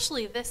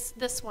especially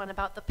this one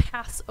about the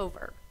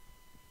Passover.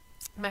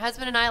 My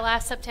husband and I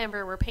last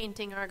September were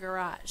painting our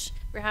garage.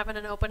 We were having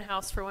an open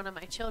house for one of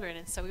my children,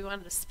 and so we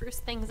wanted to spruce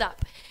things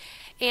up.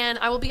 And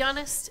I will be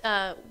honest,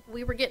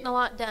 we were getting a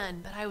lot done,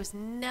 but I was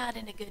not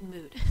in a good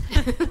mood.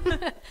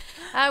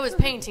 I was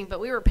painting, but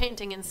we were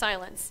painting in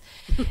silence.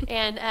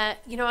 And, I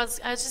was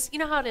just, you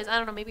know how it is. I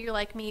don't know, maybe you're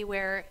like me,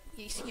 where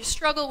you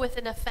struggle with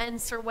an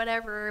offense or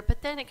whatever,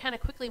 but then it kind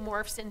of quickly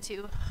morphs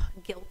into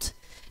guilt.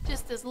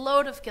 Just this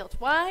load of guilt.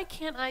 Why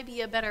can't I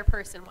be a better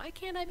person? Why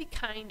can't I be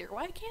kinder?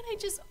 Why can't I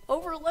just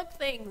overlook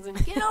things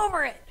and get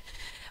over it?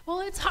 Well,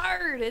 it's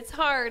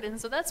hard.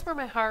 And so that's where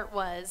my heart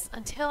was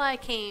until I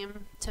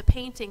came to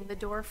painting the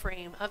door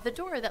frame of the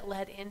door that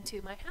led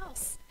into my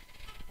house.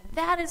 And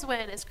that is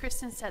when, as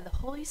Kristen said, the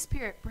Holy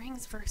Spirit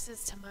brings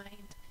verses to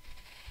mind.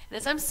 And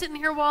as I'm sitting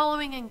here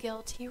wallowing in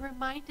guilt, he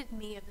reminded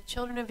me of the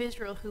children of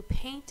Israel who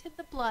painted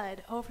the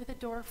blood over the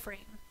door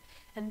frame.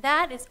 And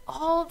that is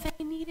all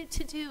they needed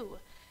to do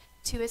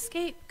to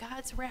escape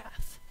God's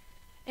wrath.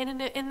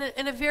 And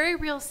in a very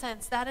real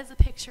sense, that is a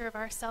picture of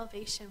our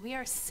salvation. We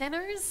are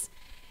sinners,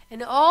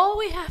 and all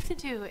we have to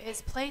do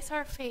is place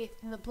our faith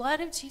in the blood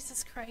of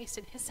Jesus Christ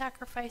and his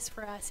sacrifice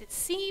for us. It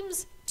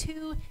seems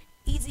too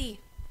easy,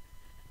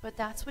 but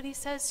that's what he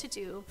says to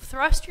do.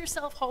 Thrust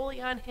yourself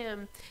wholly on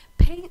him.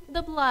 Paint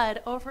the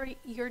blood over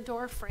your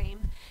door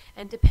frame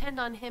and depend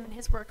on him and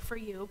his work for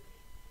you.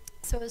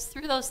 So it was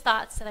through those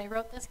thoughts that I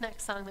wrote this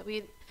next song that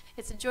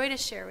it's a joy to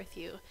share with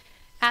you,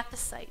 At the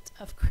Sight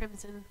of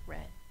Crimson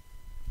Red.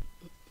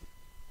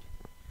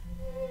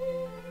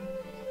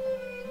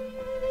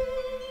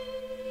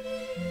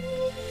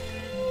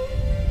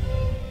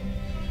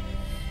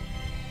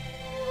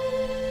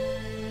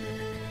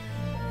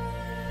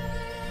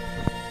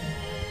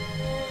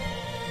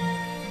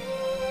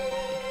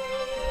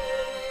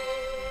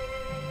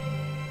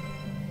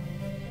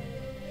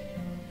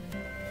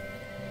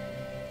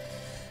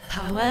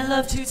 How I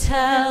love to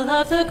tell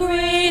of the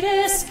great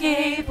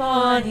escape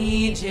on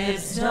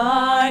Egypt's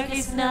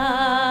darkest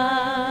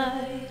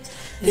night.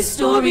 This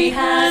story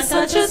has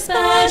such a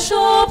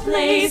special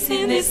place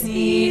in this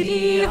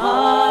needy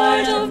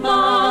heart of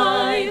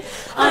mine.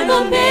 I'm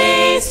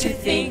amazed to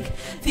think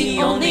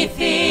the only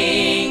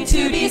thing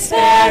to be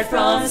spared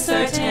from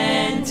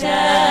certain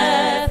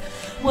death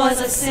was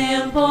a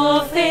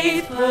simple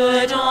faith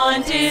put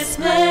on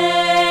display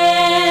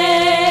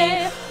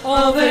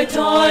over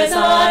doors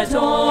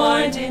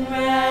adorned in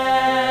red.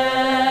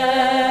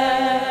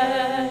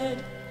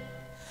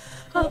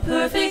 A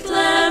perfect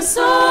lamb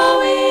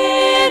so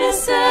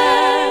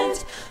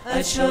innocent,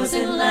 a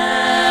chosen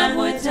lamb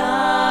would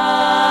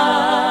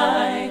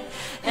die.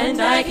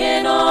 And I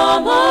can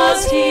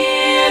almost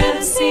hear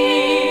them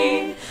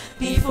sing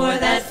before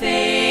that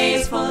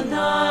fateful night.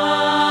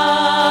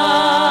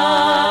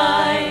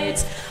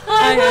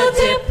 I will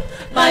dip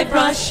my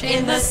brush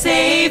in the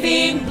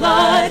saving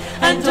blood,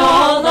 and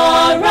all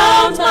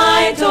around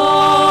my door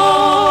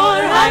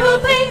I will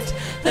paint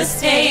the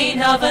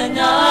stain of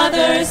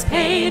another's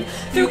pain,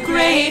 through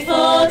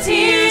grateful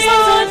tears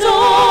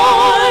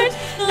adored.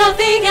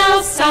 Nothing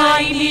else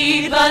I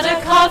need but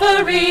a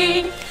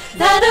covering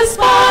that a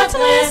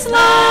spotless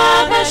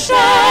Lamb has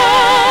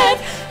shed.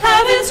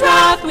 Heaven's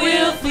wrath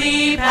will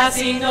flee,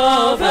 passing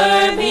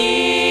over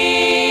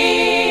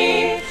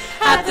me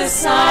at the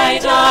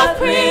sight of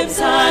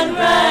crimson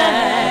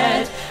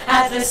red,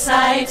 at the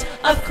sight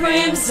of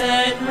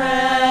crimson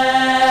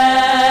red.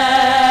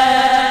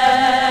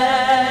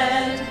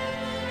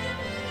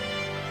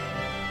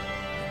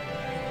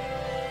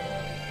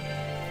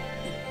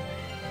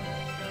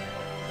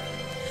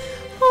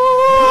 Oh,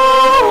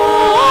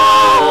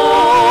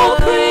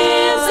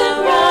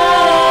 crimson red.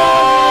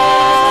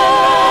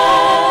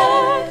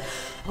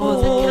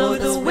 Oh,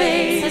 the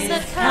ways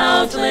that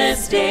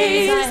countless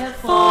days I have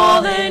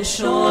fallen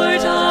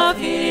short of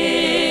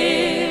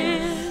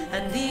him.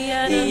 And the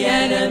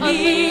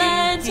enemy,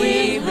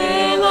 he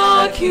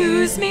will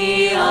accuse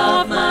me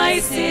of my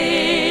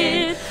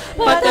sin.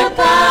 But the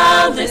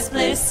boundless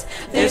bliss,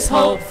 there's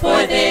hope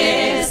for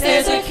this,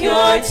 there's a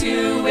cure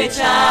to which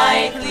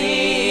I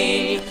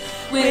cling.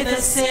 With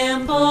a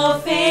simple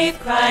faith,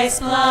 Christ's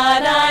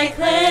blood I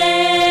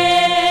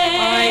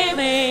claim.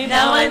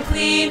 Now I'm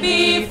clean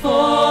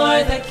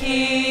before the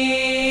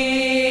King.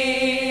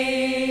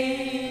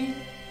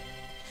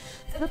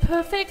 The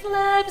perfect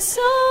Lamb,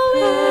 so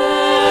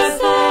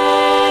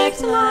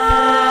perfect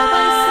Lamb,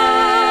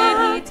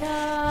 I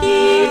say,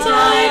 He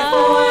died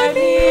for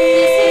me.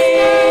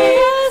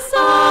 Yes,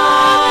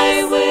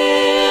 I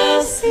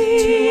will sing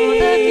to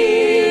the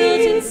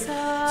guilt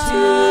inside,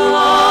 to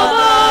all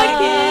the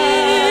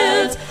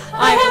guilt.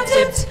 I have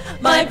dipped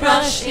my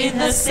brush in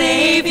the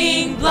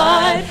saving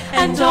blood,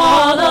 and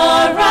all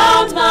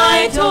around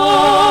my door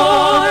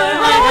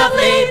I have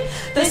laid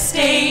the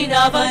stain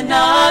of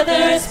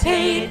another's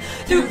pain,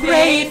 through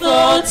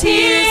grateful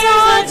tears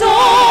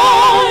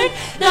adored.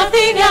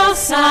 Nothing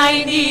else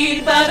I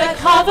need but a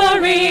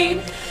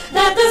covering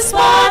that the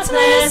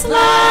spotless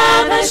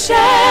Lamb has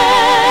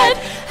shed.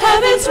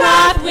 Heaven's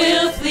wrath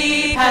will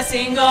flee,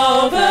 passing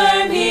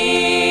over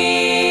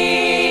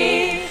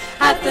me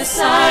at the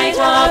sight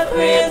of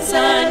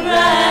crimson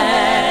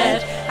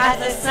red, at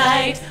the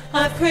sight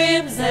of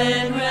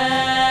crimson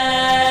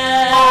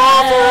red.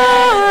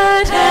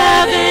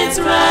 Heaven's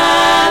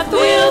wrath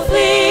will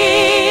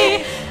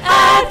flee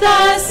at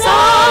the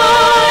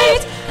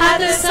sight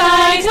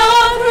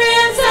of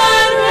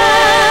crimson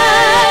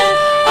red,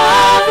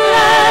 of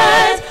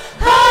red,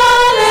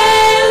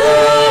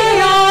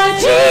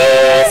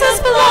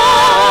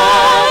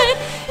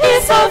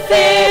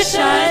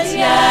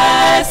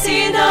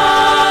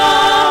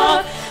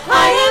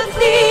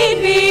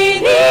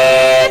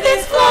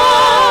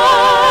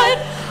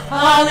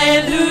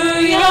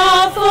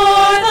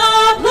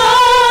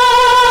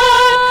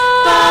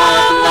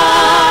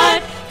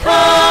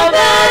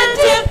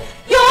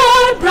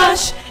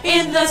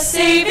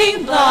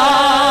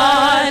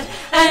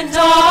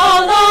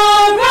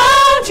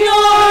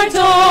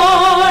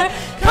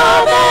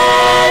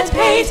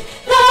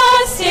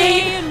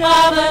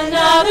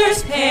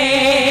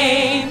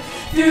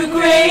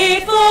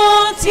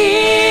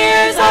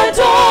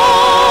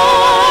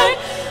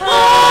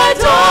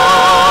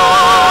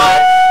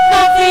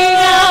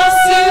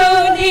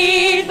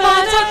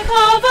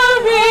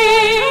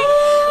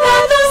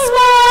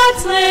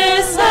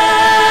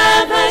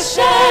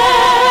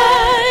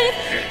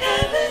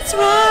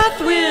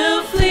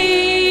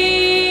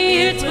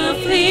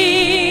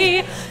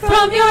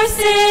 from your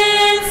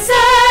sins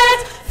set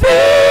free.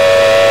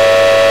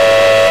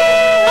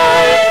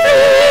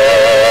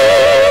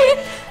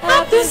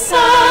 At the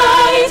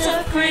sight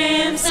of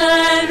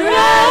crimson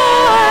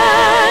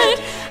red,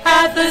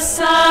 at the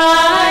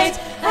sight,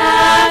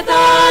 at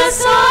the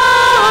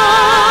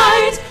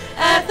sight,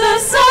 at the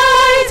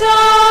sight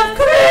of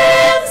crimson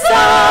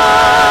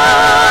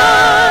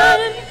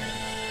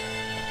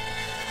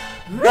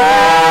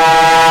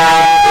red,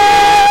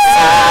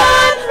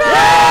 crimson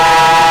red.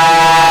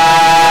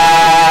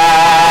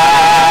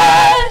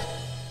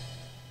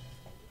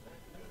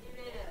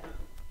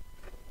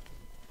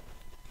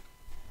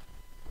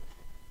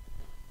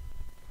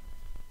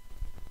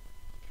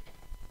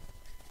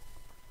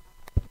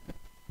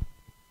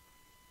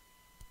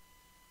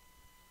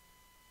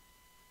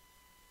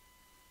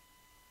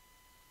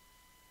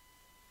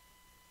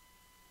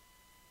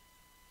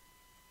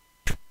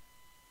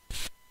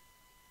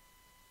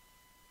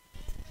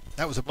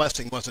 That was a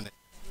blessing, wasn't it?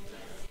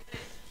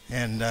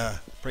 And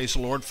praise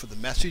the Lord for the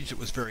message. It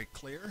was very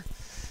clear.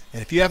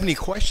 And if you have any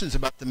questions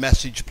about the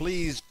message,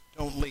 please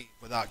don't leave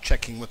without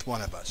checking with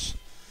one of us.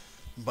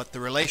 But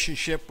the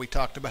relationship, we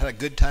talked about, had a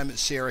good time at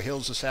Sierra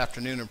Hills this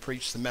afternoon and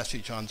preached the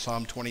message on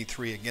Psalm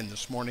 23 again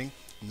this morning.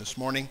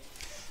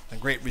 A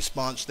great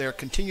response there.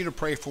 Continue to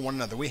pray for one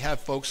another. We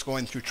have folks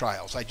going through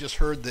trials. I just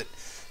heard that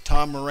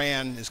Tom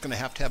Moran is going to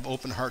have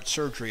open heart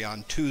surgery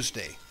on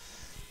Tuesday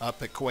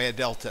up at Kauai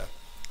Delta.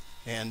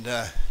 And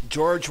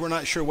George, we're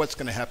not sure what's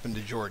going to happen to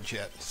George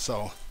yet.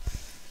 So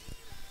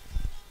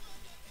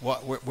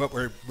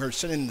we're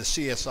sending the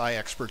CSI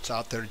experts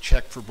out there to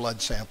check for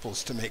blood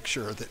samples to make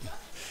sure that.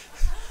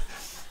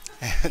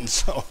 And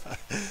so,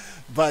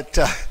 but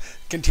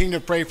continue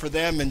to pray for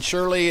them. And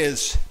Shirley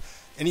is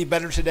any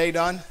better today,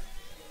 Don?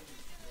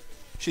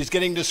 She's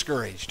getting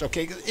discouraged.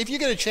 Okay, if you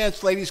get a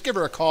chance, ladies, give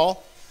her a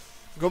call.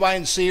 Go by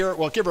and see her.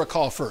 Well, give her a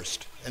call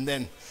first, and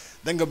then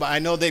go by. I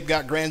know they've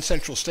got Grand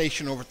Central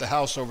Station over at the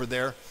house over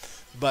there,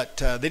 but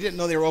they didn't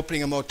know they were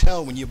opening a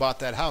motel when you bought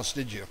that house,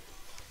 did you?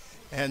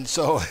 And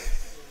so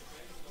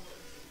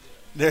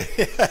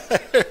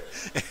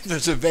if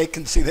there's a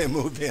vacancy, they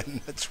move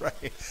in. That's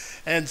right.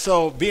 And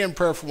so be in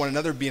prayer for one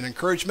another, be an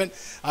encouragement.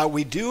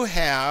 We do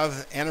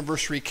have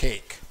anniversary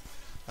cake,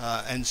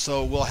 and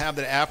so we'll have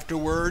that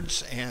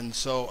afterwards. And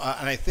so,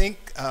 and I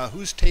think,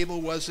 whose table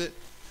was it?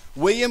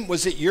 William,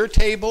 was it your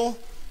table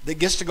that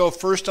gets to go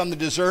first on the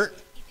dessert?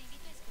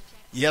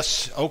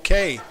 Yes,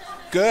 okay,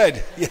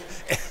 good.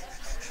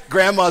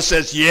 Grandma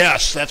says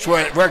yes, that's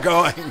where we're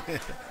going.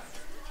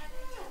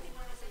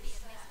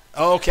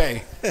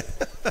 Okay.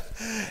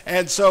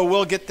 And so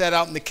we'll get that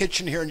out in the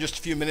kitchen here in just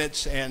a few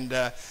minutes,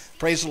 and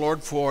praise the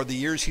Lord for the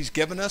years he's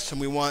given us,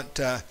 and we want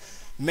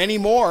many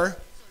more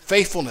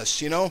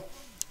faithfulness. You know,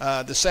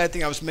 the sad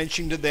thing I was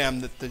mentioning to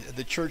them that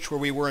the church where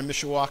we were in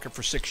Mishawaka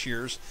for 6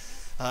 years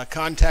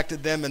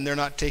contacted them, and they're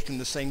not taking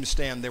the same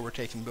stand they were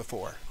taking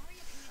before.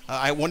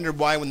 I wondered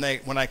why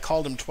when I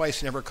called him twice,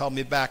 he never called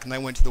me back, and I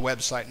went to the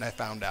website and I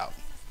found out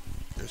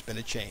there's been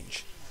a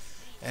change.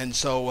 And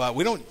so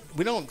we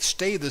don't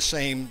stay the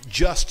same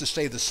just to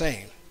stay the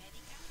same,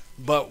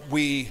 but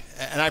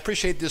and I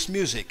appreciate this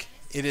music.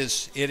 It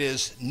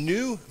is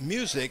new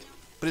music,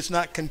 but it's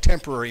not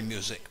contemporary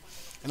music.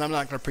 And I'm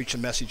not going to preach a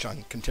message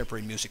on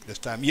contemporary music this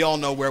time. You all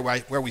know where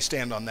we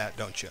stand on that,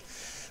 don't you?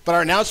 But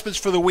our announcements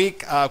for the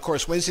week, of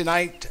course, Wednesday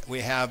night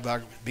we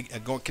have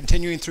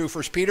continuing through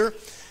 1 Peter.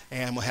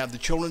 And we'll have the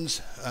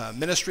children's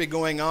ministry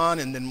going on,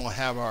 and then we'll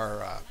have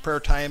our prayer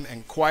time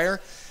and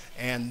choir.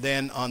 And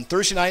then on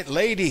Thursday night,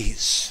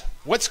 ladies,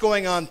 what's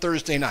going on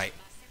Thursday night?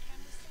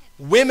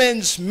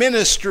 Women's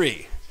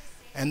ministry.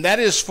 And that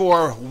is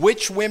for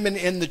which women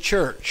in the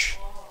church?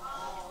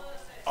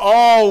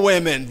 All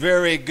women.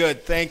 Very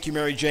good. Thank you,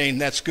 Mary Jane.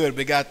 That's good.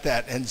 We got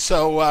that. And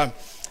so,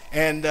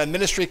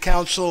 ministry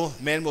council,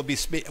 men will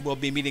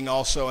be meeting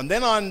also. And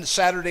then on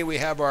Saturday, we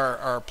have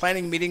our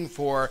planning meeting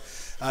for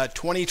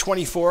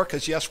 2024,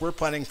 because yes, we're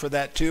planning for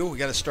that too. We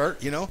got to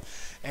start, you know.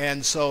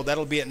 And so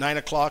that'll be at 9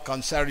 o'clock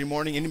on Saturday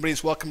morning.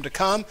 Anybody's welcome to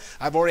come.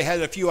 I've already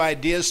had a few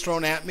ideas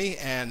thrown at me,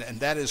 and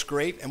that is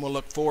great, and we'll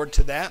look forward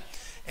to that.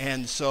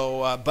 And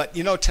so, but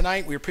you know,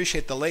 tonight we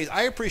appreciate the ladies.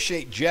 I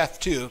appreciate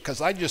Jeff too,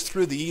 because I just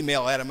threw the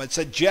email at him and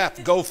said,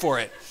 Jeff, go for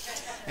it.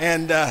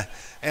 And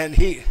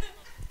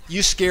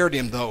you scared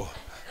him though.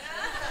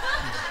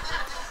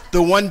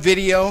 The one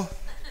video,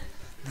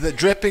 the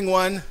dripping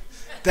one,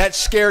 that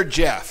scared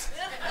Jeff.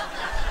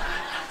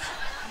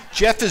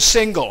 Jeff is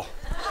single.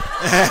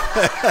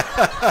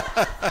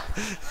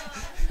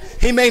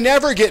 He may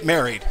never get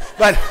married,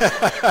 but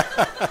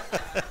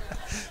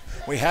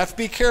we have to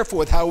be careful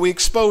with how we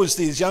expose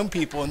these young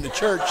people in the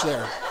church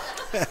there.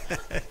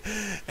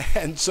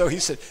 And so he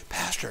said,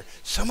 Pastor,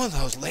 some of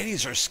those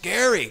ladies are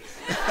scary.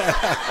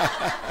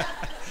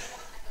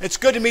 It's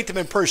good to meet them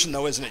in person,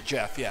 though, isn't it,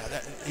 Jeff? Yeah,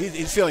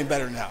 he's feeling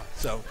better now.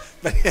 So,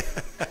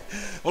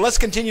 well, let's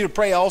continue to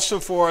pray also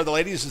for the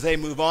ladies as they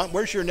move on.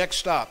 Where's your next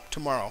stop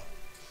tomorrow?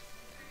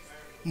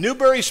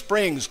 Newberry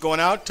Springs, going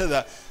out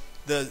to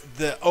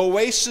the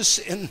oasis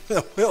in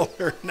the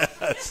wilderness.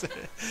 Yes.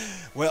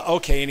 Well,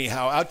 okay.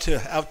 Anyhow, out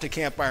to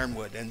Camp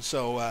Ironwood, and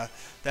so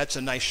that's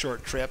a nice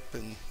short trip,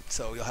 and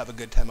so you'll have a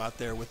good time out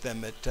there with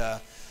them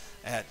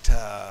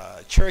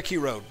at Cherokee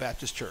Road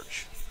Baptist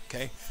Church.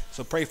 Okay.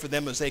 So pray for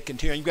them as they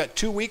continue. You've got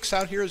 2 weeks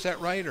out here, is that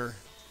right, or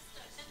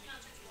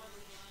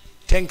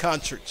 10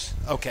 concerts?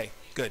 Okay,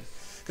 good.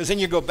 Because then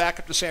you go back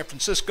up to San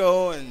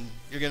Francisco, and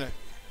you're gonna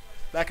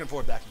back and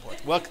forth, back and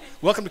forth.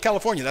 Welcome to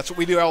California. That's what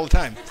we do all the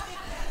time.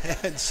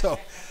 And so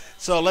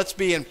let's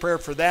be in prayer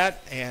for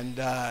that, and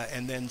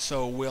then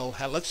so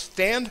let's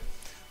stand.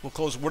 We'll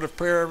close with a word of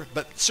prayer.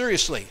 But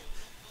seriously,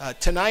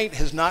 tonight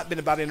has not been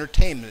about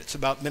entertainment. It's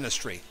about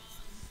ministry.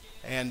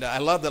 And I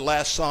love the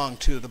last song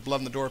too. The Blood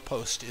on the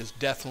Doorpost is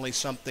definitely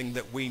something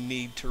that we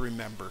need to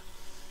remember.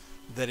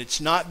 That it's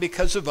not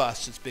because of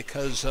us. It's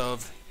because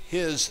of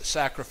His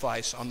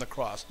sacrifice on the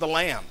cross, the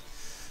Lamb.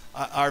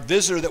 Our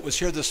visitor that was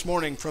here this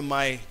morning from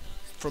my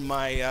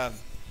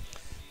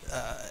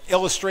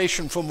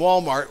illustration from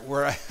Walmart,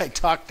 where I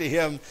talked to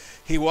him,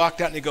 he walked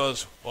out and he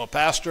goes, "Well,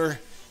 Pastor,"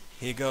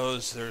 he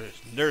goes,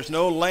 there's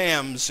no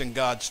lambs in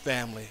God's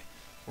family.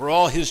 We're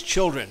all His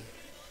children.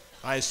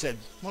 I said,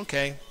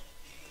 okay.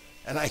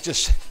 And I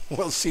just,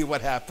 we'll see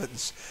what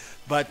happens.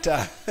 But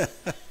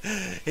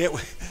it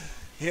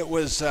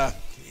was,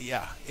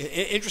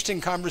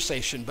 interesting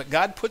conversation. But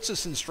God puts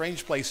us in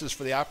strange places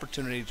for the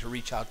opportunity to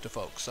reach out to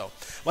folks. So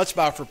let's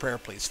bow for prayer,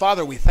 please.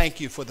 Father, we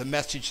thank You for the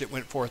message that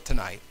went forth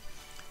tonight.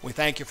 We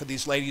thank You for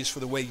these ladies,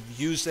 for the way You've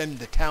used them,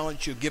 the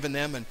talents You've given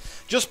them, and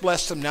just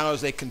bless them now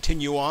as they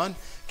continue on.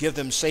 Give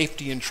them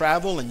safety in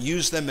travel, and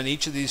use them in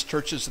each of these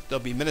churches that they'll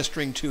be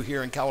ministering to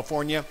here in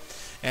California.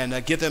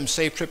 And give them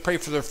safe trip. Pray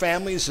for their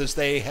families as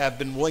they have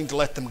been willing to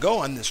let them go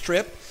on this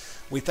trip.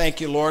 We thank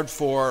You, Lord,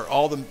 for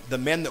all the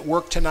men that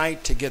worked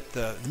tonight to get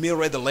the meal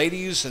ready, the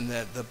ladies, and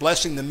the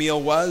blessing the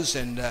meal was.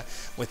 And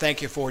we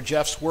thank You for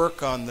Jeff's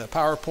work on the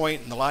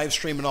PowerPoint and the live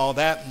stream and all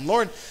that. And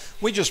Lord,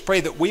 we just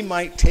pray that we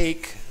might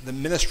take the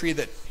ministry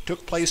that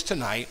took place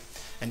tonight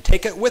and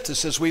take it with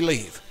us as we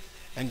leave,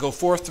 and go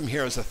forth from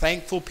here as a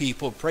thankful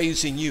people,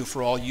 praising You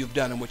for all You've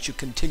done and what You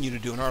continue to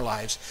do in our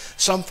lives.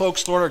 Some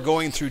folks, Lord, are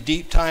going through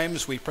deep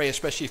times. We pray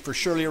especially for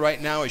Shirley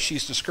right now as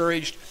she's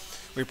discouraged.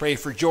 We pray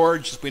for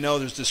George, as we know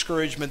there's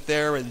discouragement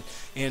there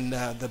in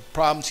the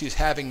problems he's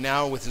having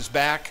now with his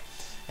back.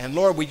 And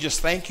Lord, we just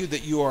thank You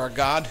that You are a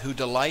God who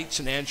delights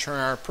in answering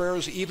our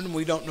prayers, even when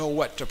we don't know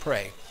what to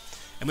pray.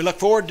 And we look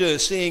forward to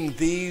seeing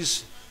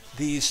these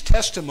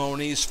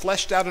testimonies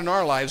fleshed out in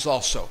our lives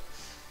also.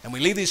 And we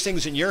leave these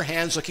things in Your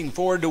hands, looking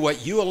forward to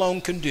what You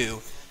alone can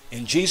do.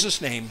 In Jesus'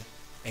 name,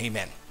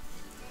 amen.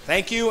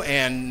 Thank you,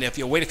 and if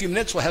you'll wait a few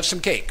minutes, we'll have some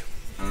cake.